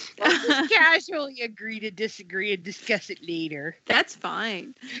 Anyway. We'll just casually agree to disagree and discuss it later. That's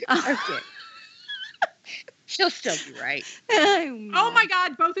fine. Okay. She'll still be right. Oh my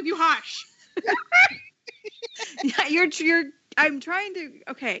god, both of you hush. Yeah, I'm trying to,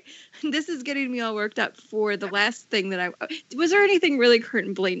 okay, this is getting me all worked up for the last thing that was there anything really Kurt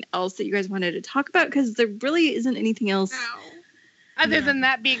and Blaine else that you guys wanted to talk about? Because there really isn't anything else. No. Other Yeah. than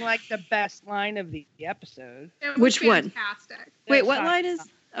that being like the best line of the episode. It was Which one? Fantastic. Wait, The what sodomy line is?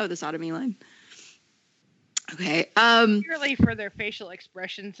 Oh, the sodomy line. Okay. Purely for their facial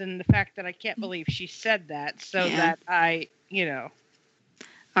expressions and the fact that I can't believe she said that, so Yeah. that I, you know.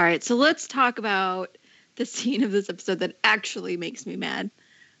 All right. So let's talk about the scene of this episode that actually makes me mad.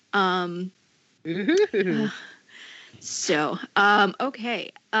 So,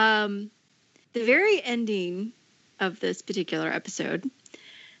 okay. The very ending of this particular episode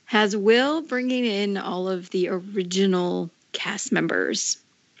has Will bringing in all of the original cast members.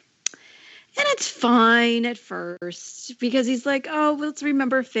 And it's fine at first because he's like, oh, let's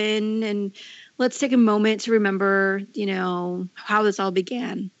remember Finn and let's take a moment to remember, you know, how this all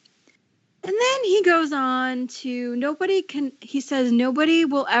began. And then he goes on to he says, nobody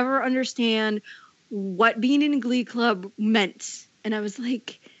will ever understand what being in a Glee Club meant. And I was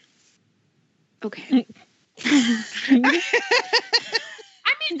like, okay. I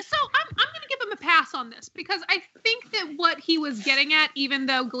mean, so I'm going to give him a pass on this because I think that what he was getting at, even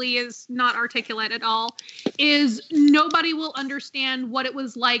though Glee is not articulate at all, is nobody will understand what it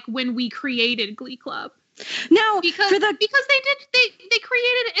was like when we created Glee Club. No, Because they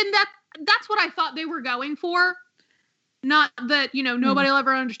created it, and that's what I thought they were going for. Not that, you know, nobody will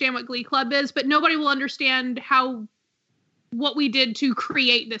ever understand what Glee Club is, but nobody will understand what we did to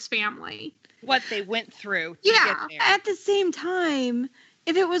create this family. What they went through to Yeah, get there. at the same time,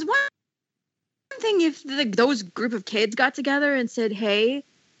 if it was one thing, if those group of kids got together and said, hey,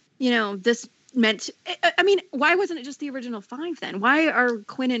 you know, this meant, I mean, why wasn't it just the original 5 then? Why are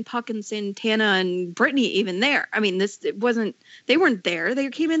Quinn and Puck and Santana and Brittany even there? I mean, they weren't there. They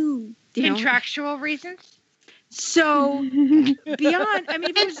came in, you know. Contractual reasons? So beyond, I mean,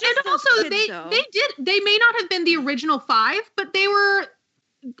 if it was just And those also, kids, they may not have been the original 5, but they were.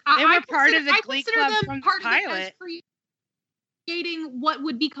 They were part of the Glee consider Club them from the part of it as pilot. creating what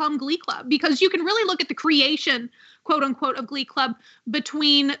would become Glee Club, because you can really look at the creation, quote unquote, of Glee Club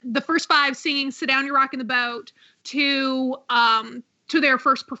between the first 5 singing "Sit Down, You're Rocking the Boat" to their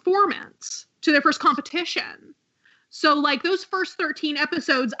first performance, to their first competition. So, like, those first 13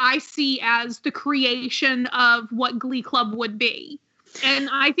 episodes I see as the creation of what Glee Club would be. And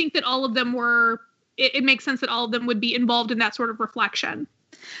I think that all of them were, it makes sense that all of them would be involved in that sort of reflection.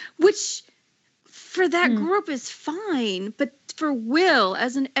 which for that group is fine, but for Will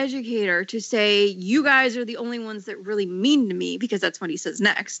as an educator to say, you guys are the only ones that really mean to me, because that's what he says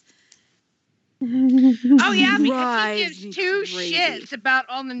next. Oh, yeah, because Drives he me gives two crazy. shits about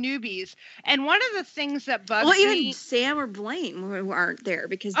all the newbies. And one of the things that bugs Well, even me... Sam or Blaine who aren't there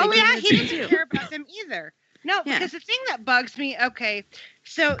because they Oh, yeah, didn't he have to didn't do. care about them either. No, Yeah. because the thing that bugs me, okay,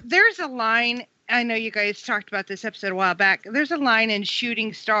 so there's a line, I know you guys talked about this episode a while back. There's a line in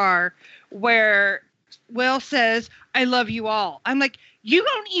Shooting Star where Will says, I love you all. I'm like, you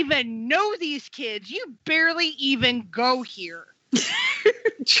don't even know these kids. You barely even go here.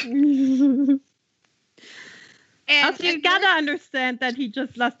 And, Also, you gotta understand that he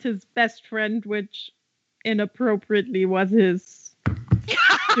just lost his best friend, which inappropriately was his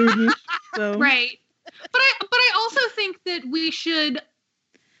student. So. Right. But I also think that we should,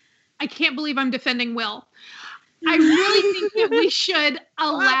 I can't believe I'm defending Will. I really think that we should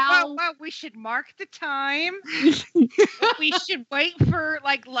allow. Well, we should mark the time. We should wait for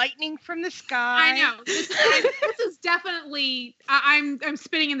like lightning from the sky. I know this is definitely. I'm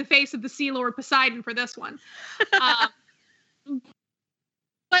spitting in the face of the Sea Lord Poseidon for this one. But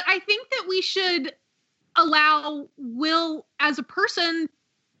I think that we should allow Will as a person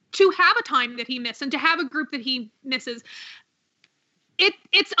to have a time that he missed and to have a group that he misses.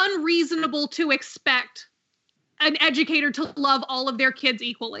 It's unreasonable to expect an educator to love all of their kids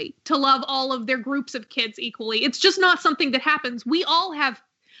equally, to love all of their groups of kids equally. It's just not something that happens. We all have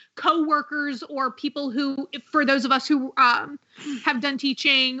coworkers or people who, for those of us who have done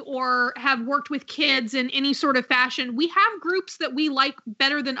teaching or have worked with kids in any sort of fashion, we have groups that we like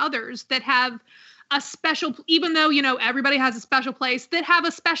better than others that have a special, even though, you know, everybody has a special place, that have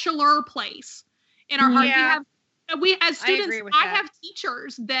a specialer place in our heart. Yeah. We as students, agree with I that. have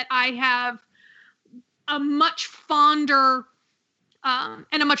teachers that I have a much fonder and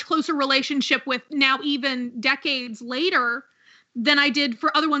a much closer relationship with now, even decades later, than I did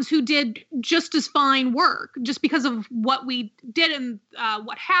for other ones who did just as fine work, just because of what we did and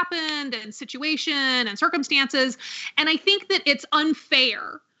what happened and situation and circumstances. And I think that it's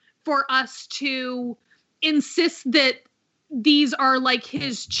unfair for us to insist that these are like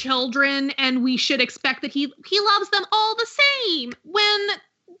his children and we should expect that he loves them all the same, when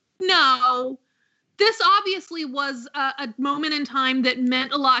no. This obviously was a moment in time that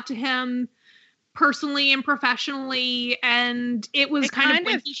meant a lot to him personally and professionally, and it was kind of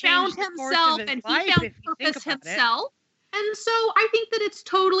when he found himself and he found purpose himself. And so I think that it's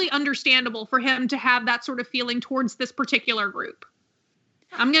totally understandable for him to have that sort of feeling towards this particular group.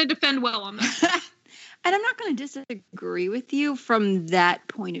 I'm going to defend Will on this. And I'm not going to disagree with you from that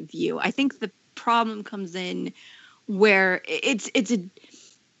point of view. I think the problem comes in where it's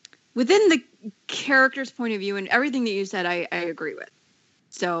within the character's point of view, and everything that you said, I agree with.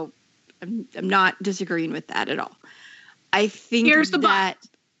 So I'm not disagreeing with that at all. I think Here's the but.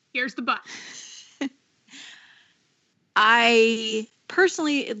 I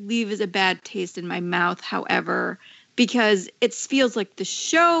personally, it leaves a bad taste in my mouth, however, because it feels like the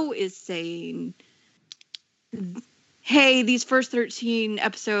show is saying, hey, these first 13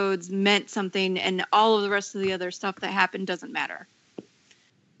 episodes meant something, and all of the rest of the other stuff that happened doesn't matter.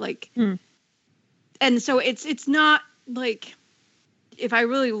 And so it's not like, if I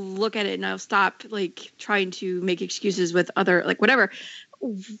really look at it and I'll stop like trying to make excuses with other, like whatever,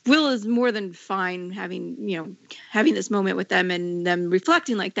 Will is more than fine having this moment with them and them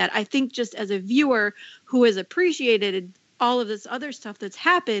reflecting like that. I think just as a viewer who has appreciated all of this other stuff that's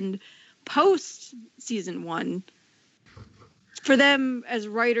happened post season 1, for them as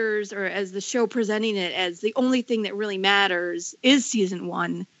writers or as the show presenting it as the only thing that really matters is season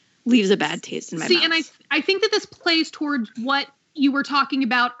 1 leaves a bad taste in my mouth. And I think that this plays towards what you were talking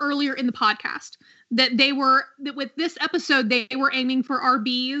about earlier in the podcast, that with this episode, they were aiming for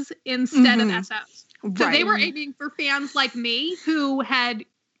RBs instead of SOs. So they were aiming for fans like me who had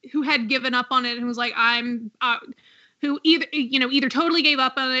given up on it and was like, who either totally gave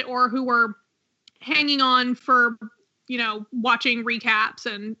up on it or who were hanging on for, watching recaps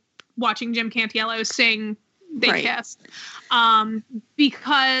and watching Jim Cantiello sing They Kissed.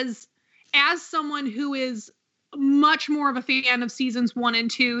 Because as someone who is much more of a fan of seasons 1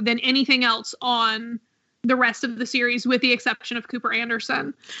 and 2 than anything else on the rest of the series, with the exception of Cooper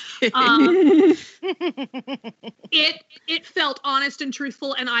Anderson. It felt honest and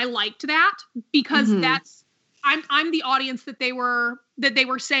truthful, and I liked that because I'm the audience that they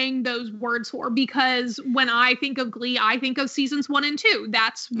were saying those words for, because when I think of Glee, I think of seasons 1 and 2.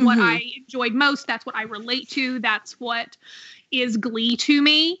 That's what I enjoyed most. That's what I relate to. That's what is Glee to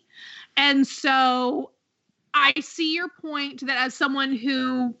me. And so I see your point that as someone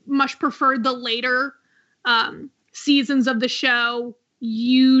who much preferred the later seasons of the show,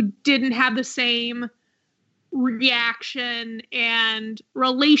 you didn't have the same reaction and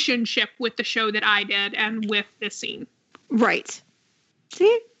relationship with the show that I did and with this scene. Right.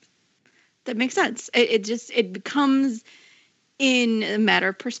 See? That makes sense. It becomes in a matter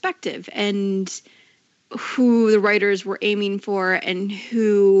of perspective and who the writers were aiming for and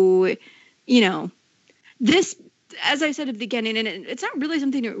who, this, as I said at the beginning, and it's not really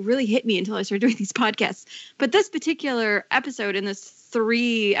something that really hit me until I started doing these podcasts, but this particular episode in this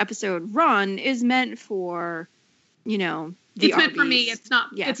 3-episode run is meant for, it's meant for me. It's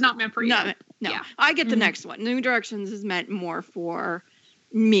not meant for you. No. Yeah. I get the next one. New Directions is meant more for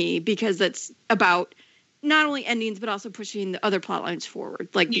me because it's about not only endings, but also pushing the other plot lines forward.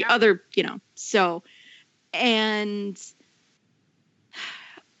 Like the other, so, and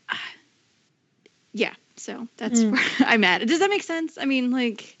yeah, so that's where I'm at. Does that make sense? I mean,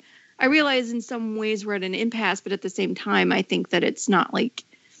 like, I realize in some ways we're at an impasse, but at the same time, I think that it's not like.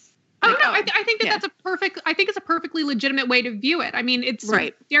 I think that's it's a perfectly legitimate way to view it. I mean, it's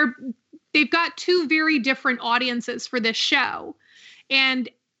right. They've got 2 very different audiences for this show. And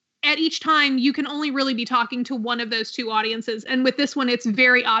at each time, you can only really be talking to one of those 2 audiences. And with this one, it's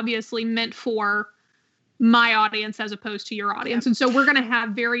very obviously meant for my audience as opposed to your audience. And so we're going to have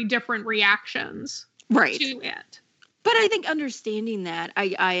very different reactions to it. But I think understanding that,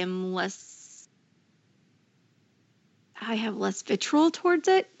 I have less vitriol towards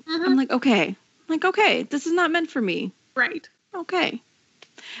it. I'm like, okay, this is not meant for me. Right. Okay.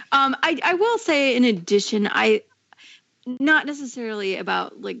 I will say in addition, not necessarily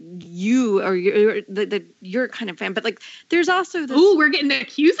about like you or you're kind of fan, but like there's also this. Ooh, we're getting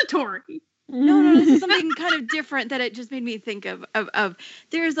accusatory. No, this is something kind of different that it just made me think of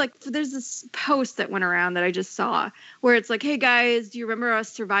there's this post that went around that I just saw where it's like, hey guys, do you remember us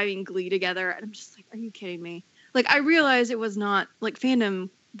surviving Glee together? And I'm just like, are you kidding me? Like, I realized it was not like fandom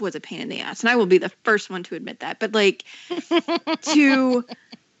was a pain in the ass, and I will be the first one to admit that. But like to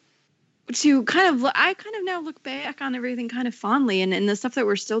I kind of now look back on everything kind of fondly, and the stuff that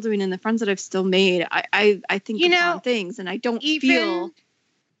we're still doing and the friends that I've still made. I think of fond things, and I don't feel.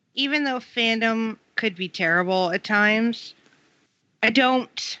 Even though fandom could be terrible at times, I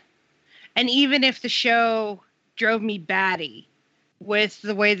don't. And even if the show drove me batty, with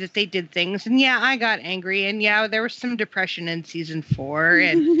the way that they did things. And yeah, I got angry, and yeah, there was some depression in season 4,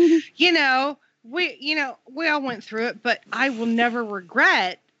 and we all went through it, but I will never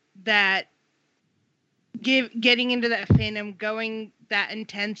regret that getting into that fandom, going that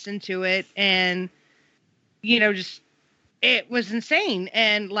intense into it, and just it was insane.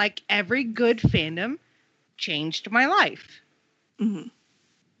 And like every good fandom changed my life. Mm-hmm.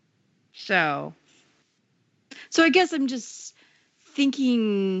 So I guess I'm just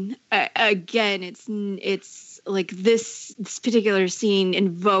thinking again. It's like this particular scene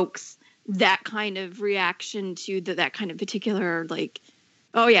invokes that kind of reaction to that kind of particular like,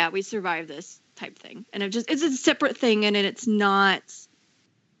 oh yeah, we survived this type thing, and it's a separate thing, and it's not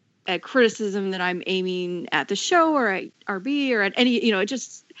a criticism that I'm aiming at the show or at RB or at any,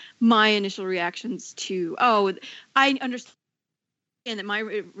 just my initial reactions to, I understand that my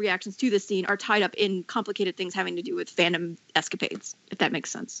reactions to this scene are tied up in complicated things having to do with fandom escapades, if that makes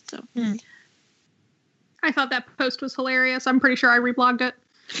sense. So I thought that post was hilarious. I'm pretty sure I reblogged it.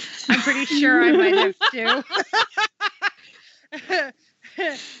 I'm pretty sure I might have too.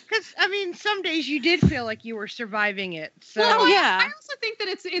 Because I mean, some days you did feel like you were surviving it. So well, yeah, I also think that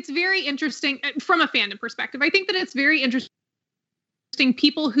it's very interesting from a fandom perspective. I think that it's very interesting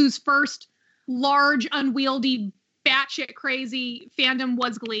people whose first large, unwieldy, batshit crazy fandom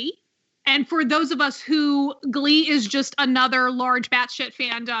was Glee, and for those of us who Glee is just another large batshit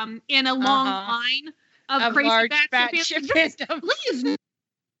fandom in a long line of crazy large batshit fandom. Glee is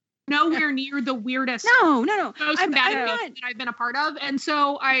nowhere near the weirdest, no, most combative that I've been a part of, and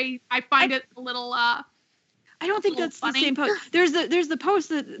so I find it a little. I don't think that's funny. The same post. There's the post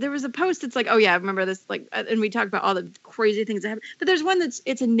that there was a post that's like, oh yeah, I remember this, like, and we talked about all the crazy things that happen. But there's one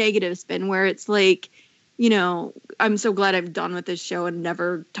it's a negative spin where it's like, I'm so glad I'm done with this show and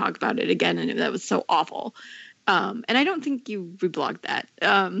never talk about it again, and that was so awful. And I don't think you reblogged that.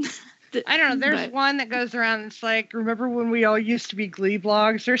 I don't know. There's one that goes around. It's like, remember when we all used to be Glee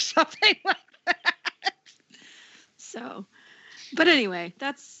blogs or something like that. So, but anyway,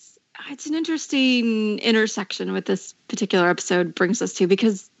 it's an interesting intersection with this particular episode brings us to,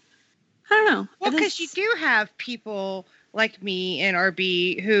 because I don't know. Well, because you do have people like me and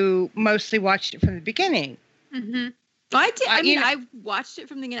RB who mostly watched it from the beginning. Mm-hmm. Well, I did. I mean, I watched it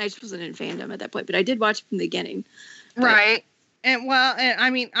from the beginning. I just wasn't in fandom at that point, but I did watch it from the beginning. Right. And I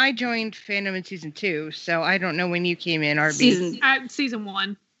mean, I joined fandom in season 2, so I don't know when you came in, RB. Season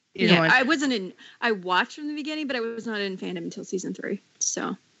 1. Yeah, I wasn't in. I watched from the beginning, but I was not in fandom until season 3.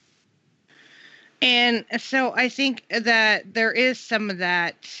 So. And so I think that there is some of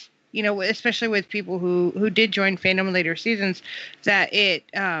that, especially with people who did join fandom in later seasons, that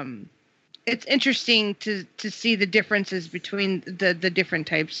it's interesting to see the differences between the different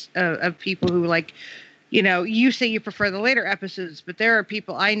types of people who like. You say you prefer the later episodes, but there are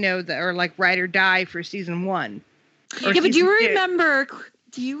people I know that are like ride or die for season 1. Yeah, but do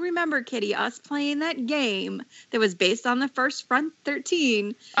you remember, Kitty, us playing that game that was based on the first Front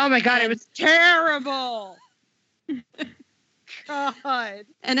 13? Oh my God, it was terrible. God.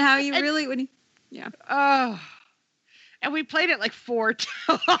 And how you yeah. Oh. And we played it like 4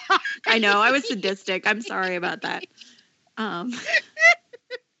 times. I know, I was sadistic. I'm sorry about that.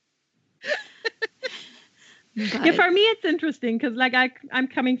 Yeah, for me it's interesting because like I'm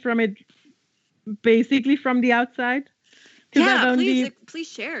coming from it basically from the outside. Yeah, please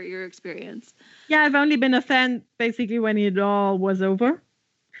share your experience. Yeah, I've only been a fan basically when it all was over,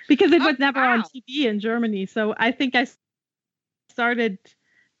 because it was never on TV in Germany. So I think I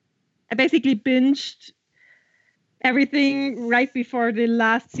basically binged everything right before the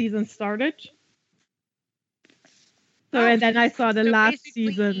last season started. So and then I saw the last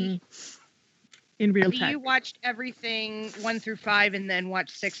season in real time. You watched everything 1 through 5 and then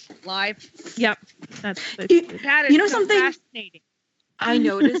watched 6 live? Yep. That is something fascinating. I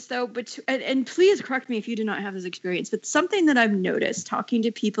noticed though, but and please correct me if you do not have this experience, but something that I've noticed talking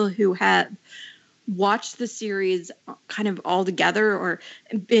to people who have watched the series kind of all together or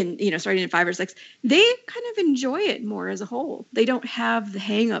been, starting in 5 or 6, they kind of enjoy it more as a whole. They don't have the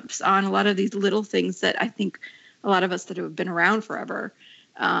hangups on a lot of these little things that I think a lot of us that have been around forever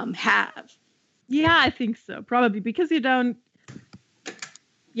have. Yeah, I think so. Probably because you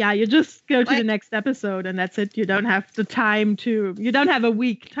just go to the next episode and that's it. You don't have you don't have a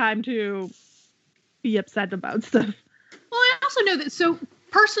week time to be upset about stuff. Well, I also know that, so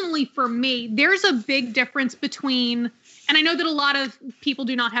personally for me, there's a big difference between, and I know that a lot of people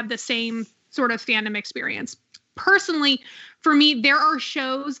do not have the same sort of fandom experience. Personally, for me, there are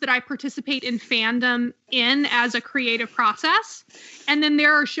shows that I participate in fandom in as a creative process. And then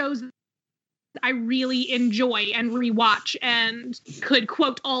there are shows I really enjoy and rewatch and could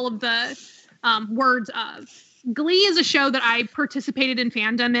quote all of the words of. Glee is a show that I participated in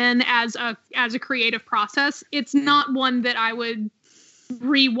fandom in as a creative process. It's not one that I would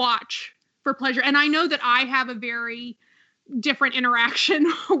rewatch for pleasure. And I know that I have a very different interaction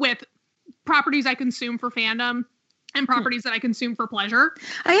with properties I consume for fandom and properties that I consume for pleasure.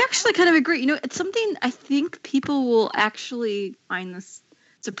 I actually kind of agree. You know, it's something I think people will actually find this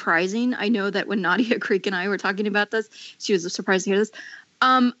surprising. I know that when Nadia Creek and I were talking about this, she was surprised to hear this.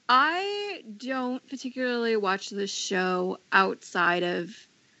 I don't particularly watch this show outside of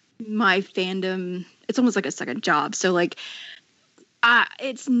my fandom. It's almost like a second job. So like,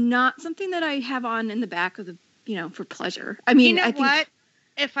 it's not something that I have on in the back of the, for pleasure. I mean, you know what?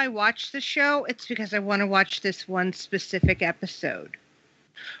 If I watch the show, it's because I want to watch this one specific episode.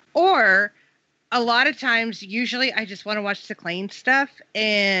 Or a lot of times, usually I just want to watch the Klain stuff.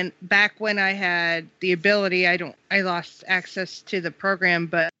 And back when I had the ability, I lost access to the program,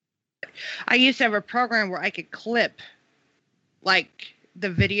 but I used to have a program where I could clip like the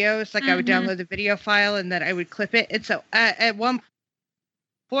videos, like I would download the video file and then I would clip it. And so at one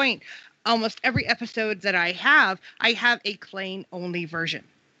point, almost every episode that I have a Klain only version.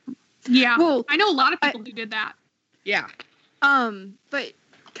 Yeah. Well, I know a lot of people who did that. Yeah. But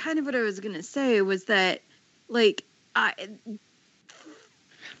kind of what I was going to say was that, like,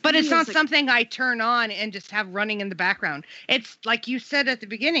 but it's not something I turn on and just have running in the background. It's like you said at the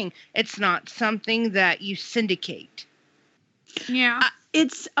beginning, it's not something that you syndicate. Yeah.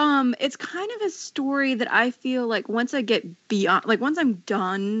 It's kind of a story that I feel like once I get beyond, like once I'm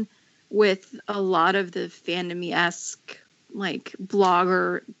done with a lot of the fandom-esque, like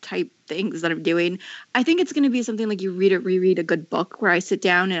blogger type things that I'm doing, I think it's going to be something like you reread a good book where I sit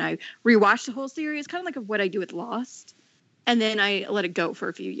down and I rewatch the whole series, kind of like what I do with Lost, and then I let it go for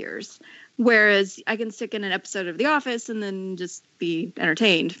a few years. Whereas I can stick in an episode of The Office and then just be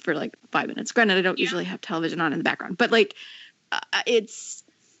entertained for like 5 minutes. Granted, I don't usually have television on in the background, but like it's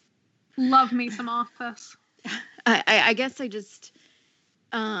love me some Office. I guess I just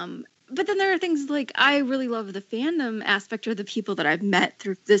but then there are things like I really love the fandom aspect of the people that I've met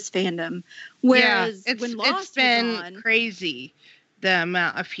through this fandom. Whereas when Lost it's been was on, crazy the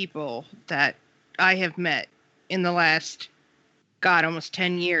amount of people that I have met in the last, almost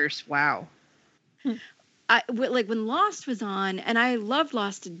 10 years. Wow. like when Lost was on, and I loved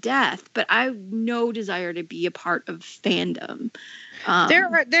Lost to death, but I have no desire to be a part of fandom.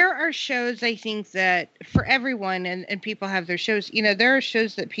 There are shows, I think, that for everyone, and people have their shows, there are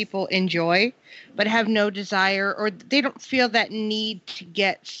shows that people enjoy, but have no desire, or they don't feel that need to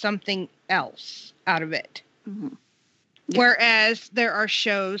get something else out of it. Mm-hmm. Yeah. Whereas there are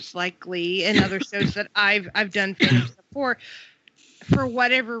shows like Glee and other shows that I've done fandom for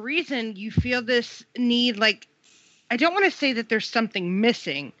whatever reason, you feel this need, like, I don't want to say that there's something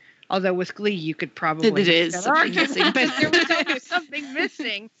missing, although with Glee you could probably it is something missing, but there was always something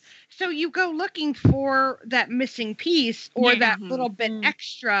missing. So you go looking for that missing piece or that little bit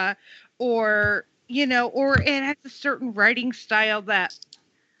extra, or or it has a certain writing style that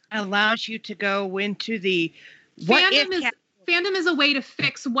allows you to go into the fandom is a way to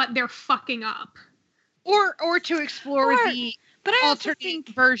fix what they're fucking up, or to explore the but I alternate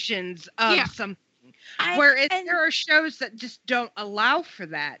versions of something. Whereas there are shows that just don't allow for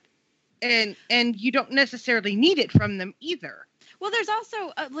that. And you don't necessarily need it from them either. Well, there's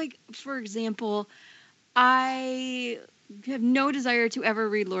also, like, for example, I have no desire to ever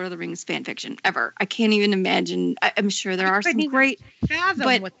read Lord of the Rings fan fiction, ever. I can't even imagine. I'm sure there are some great...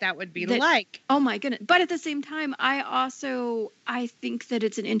 fathom what that would be like. Oh, my goodness. But at the same time, I think that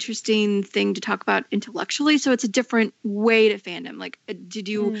it's an interesting thing to talk about intellectually, so it's a different way to fandom, like, to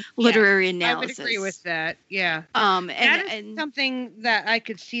do literary analysis. I would agree with that, yeah. That is something that I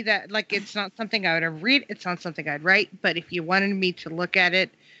could see that, like, it's not something I would ever read, it's not something I'd write, but if you wanted me to look at it,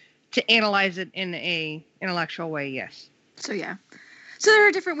 to analyze it in a intellectual way, yes. So, yeah. So there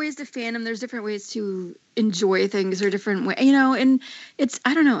are different ways to fandom. There's different ways to enjoy things. There are different ways, and it's,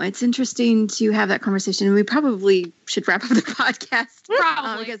 I don't know, it's interesting to have that conversation. And we probably should wrap up the podcast.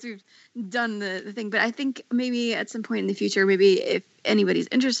 Probably. Because we've done the thing. But I think maybe at some point in the future, maybe if anybody's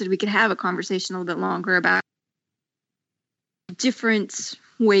interested, we could have a conversation a little bit longer about different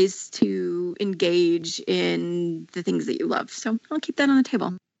ways to engage in the things that you love. So I'll keep that on the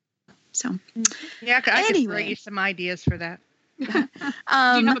table. So, yeah, I could throw you some ideas for that. Do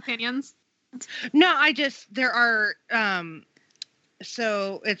you have opinions? No, there are,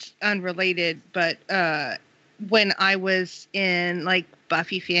 so it's unrelated, but when I was in, like,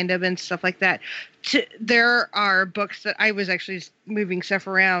 Buffy fandom and stuff like that. There are books that I was actually moving stuff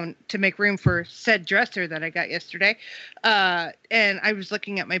around to make room for said dresser that I got yesterday. And I was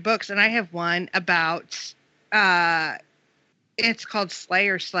looking at my books, and I have one about, it's called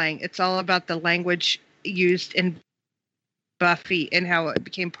Slayer Slang. It's all about the language used in Buffy and how it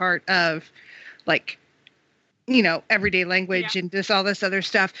became part of, like, you know, everyday language and just all this other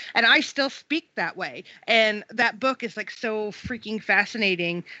stuff. And I still speak that way. And that book is like so freaking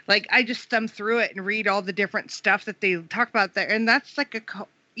fascinating. Like, I just thumb through it and read all the different stuff that they talk about there. And that's like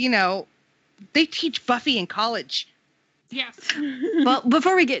you know, they teach Buffy in college. Yes. Well,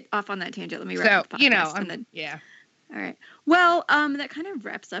 before we get off on that tangent, let me wrap up the podcast. You know, yeah. All right. Well, that kind of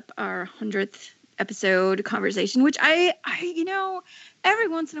wraps up our 100th episode conversation, which I, you know, every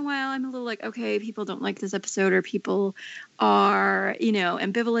once in a while I'm a little like, okay, people don't like this episode, or people are, you know,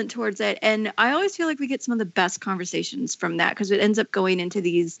 ambivalent towards it. And I always feel like we get some of the best conversations from that, because it ends up going into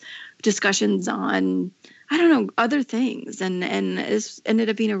these discussions on, I don't know, other things. And it's ended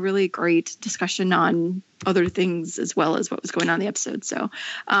up being a really great discussion on other things as well as what was going on in the episode. So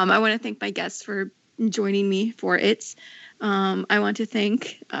I want to thank my guests for joining me for it. I want to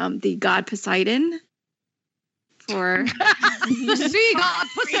thank the god Poseidon for sea god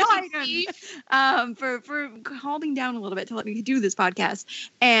Poseidon for calming down a little bit to let me do this podcast,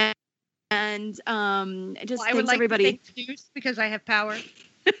 and just I would like everybody to thank Zeus because I have power.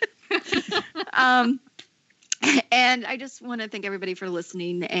 And I just want to thank everybody for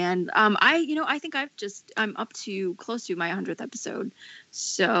listening. And I think I'm up to close to my 100th episode.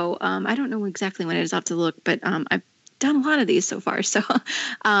 So I don't know exactly when it is. I'll have to look, but I've done a lot of these so far. So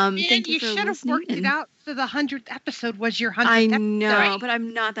thank you for listening. You should have worked it out so the 100th episode was your 100th I episode. know, Right? but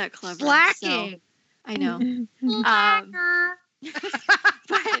I'm not that clever. Slacking. So, I know.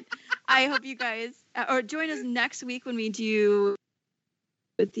 But I hope you guys or join us next week when we do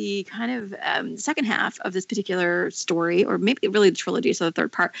the kind of second half of this particular story, or maybe really the trilogy, so the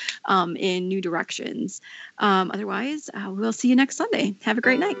third part, in new directions. Otherwise, we'll see you next Sunday. Have a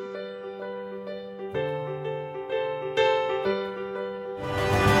great night.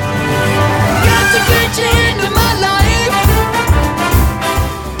 Got to get you into my life.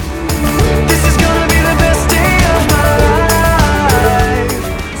 This is gonna be the best day of my life.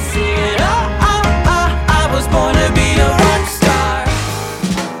 Said, I was born to be a rock star.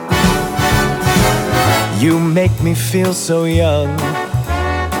 You make me feel so young.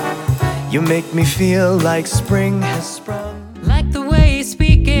 You make me feel like spring has sprung. Like the way he's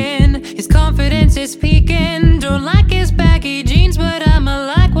speaking, his confidence is peaking. Don't like